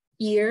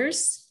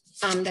 years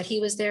that he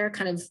was there,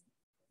 kind of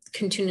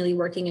continually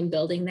working and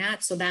building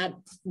that. So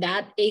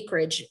that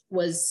acreage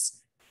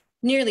was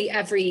nearly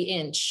every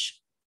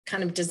inch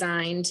kind of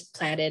designed,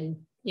 platted,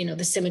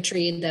 the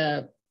symmetry,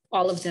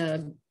 all of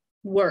the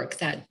work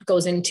that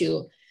goes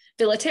into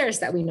Villa Terrace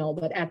that we know,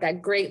 but at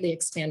that greatly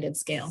expanded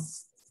scale.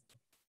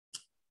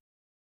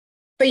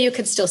 But you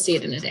could still see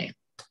it in a day.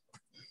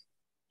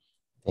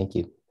 Thank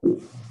you.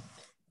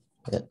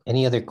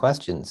 Any other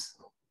questions?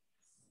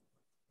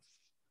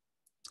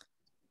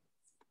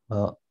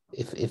 Well,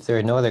 if there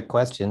are no other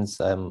questions,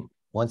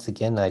 once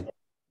again, I'd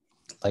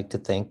like to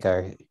thank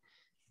our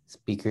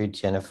speaker,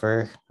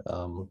 Jennifer.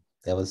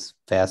 That was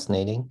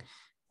fascinating.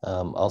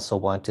 Also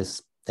want to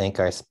thank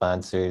our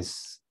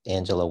sponsors,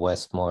 Angela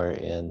Westmore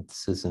and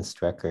Susan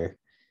Strecker,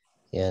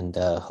 and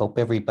hope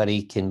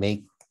everybody can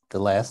make the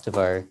last of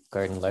our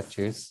garden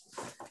lectures,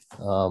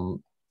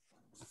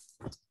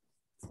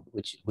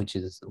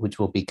 which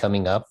will be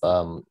coming up.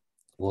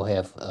 We'll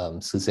have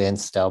Suzanne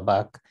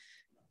Staubach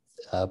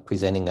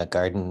presenting a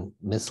garden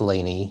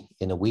miscellany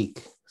in a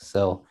week.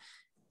 So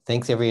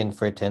thanks everyone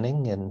for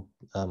attending, and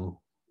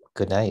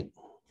good night.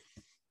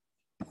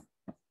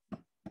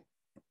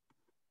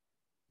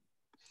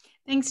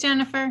 Thanks,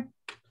 Jennifer.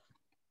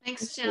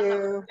 Thanks,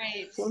 Jennifer.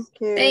 Great. Thank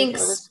you.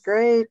 Thanks. That was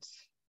great.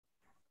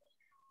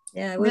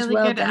 Yeah, it was Really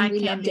well good done. eye We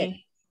loved it.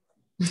 candy.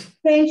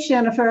 Thanks,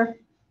 Jennifer.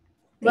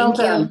 Well Thank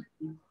done.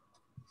 you.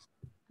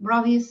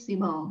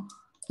 Bravissimo.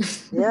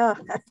 Yeah.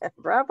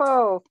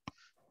 Bravo.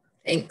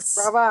 Thanks.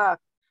 Brava.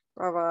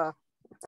 Brava.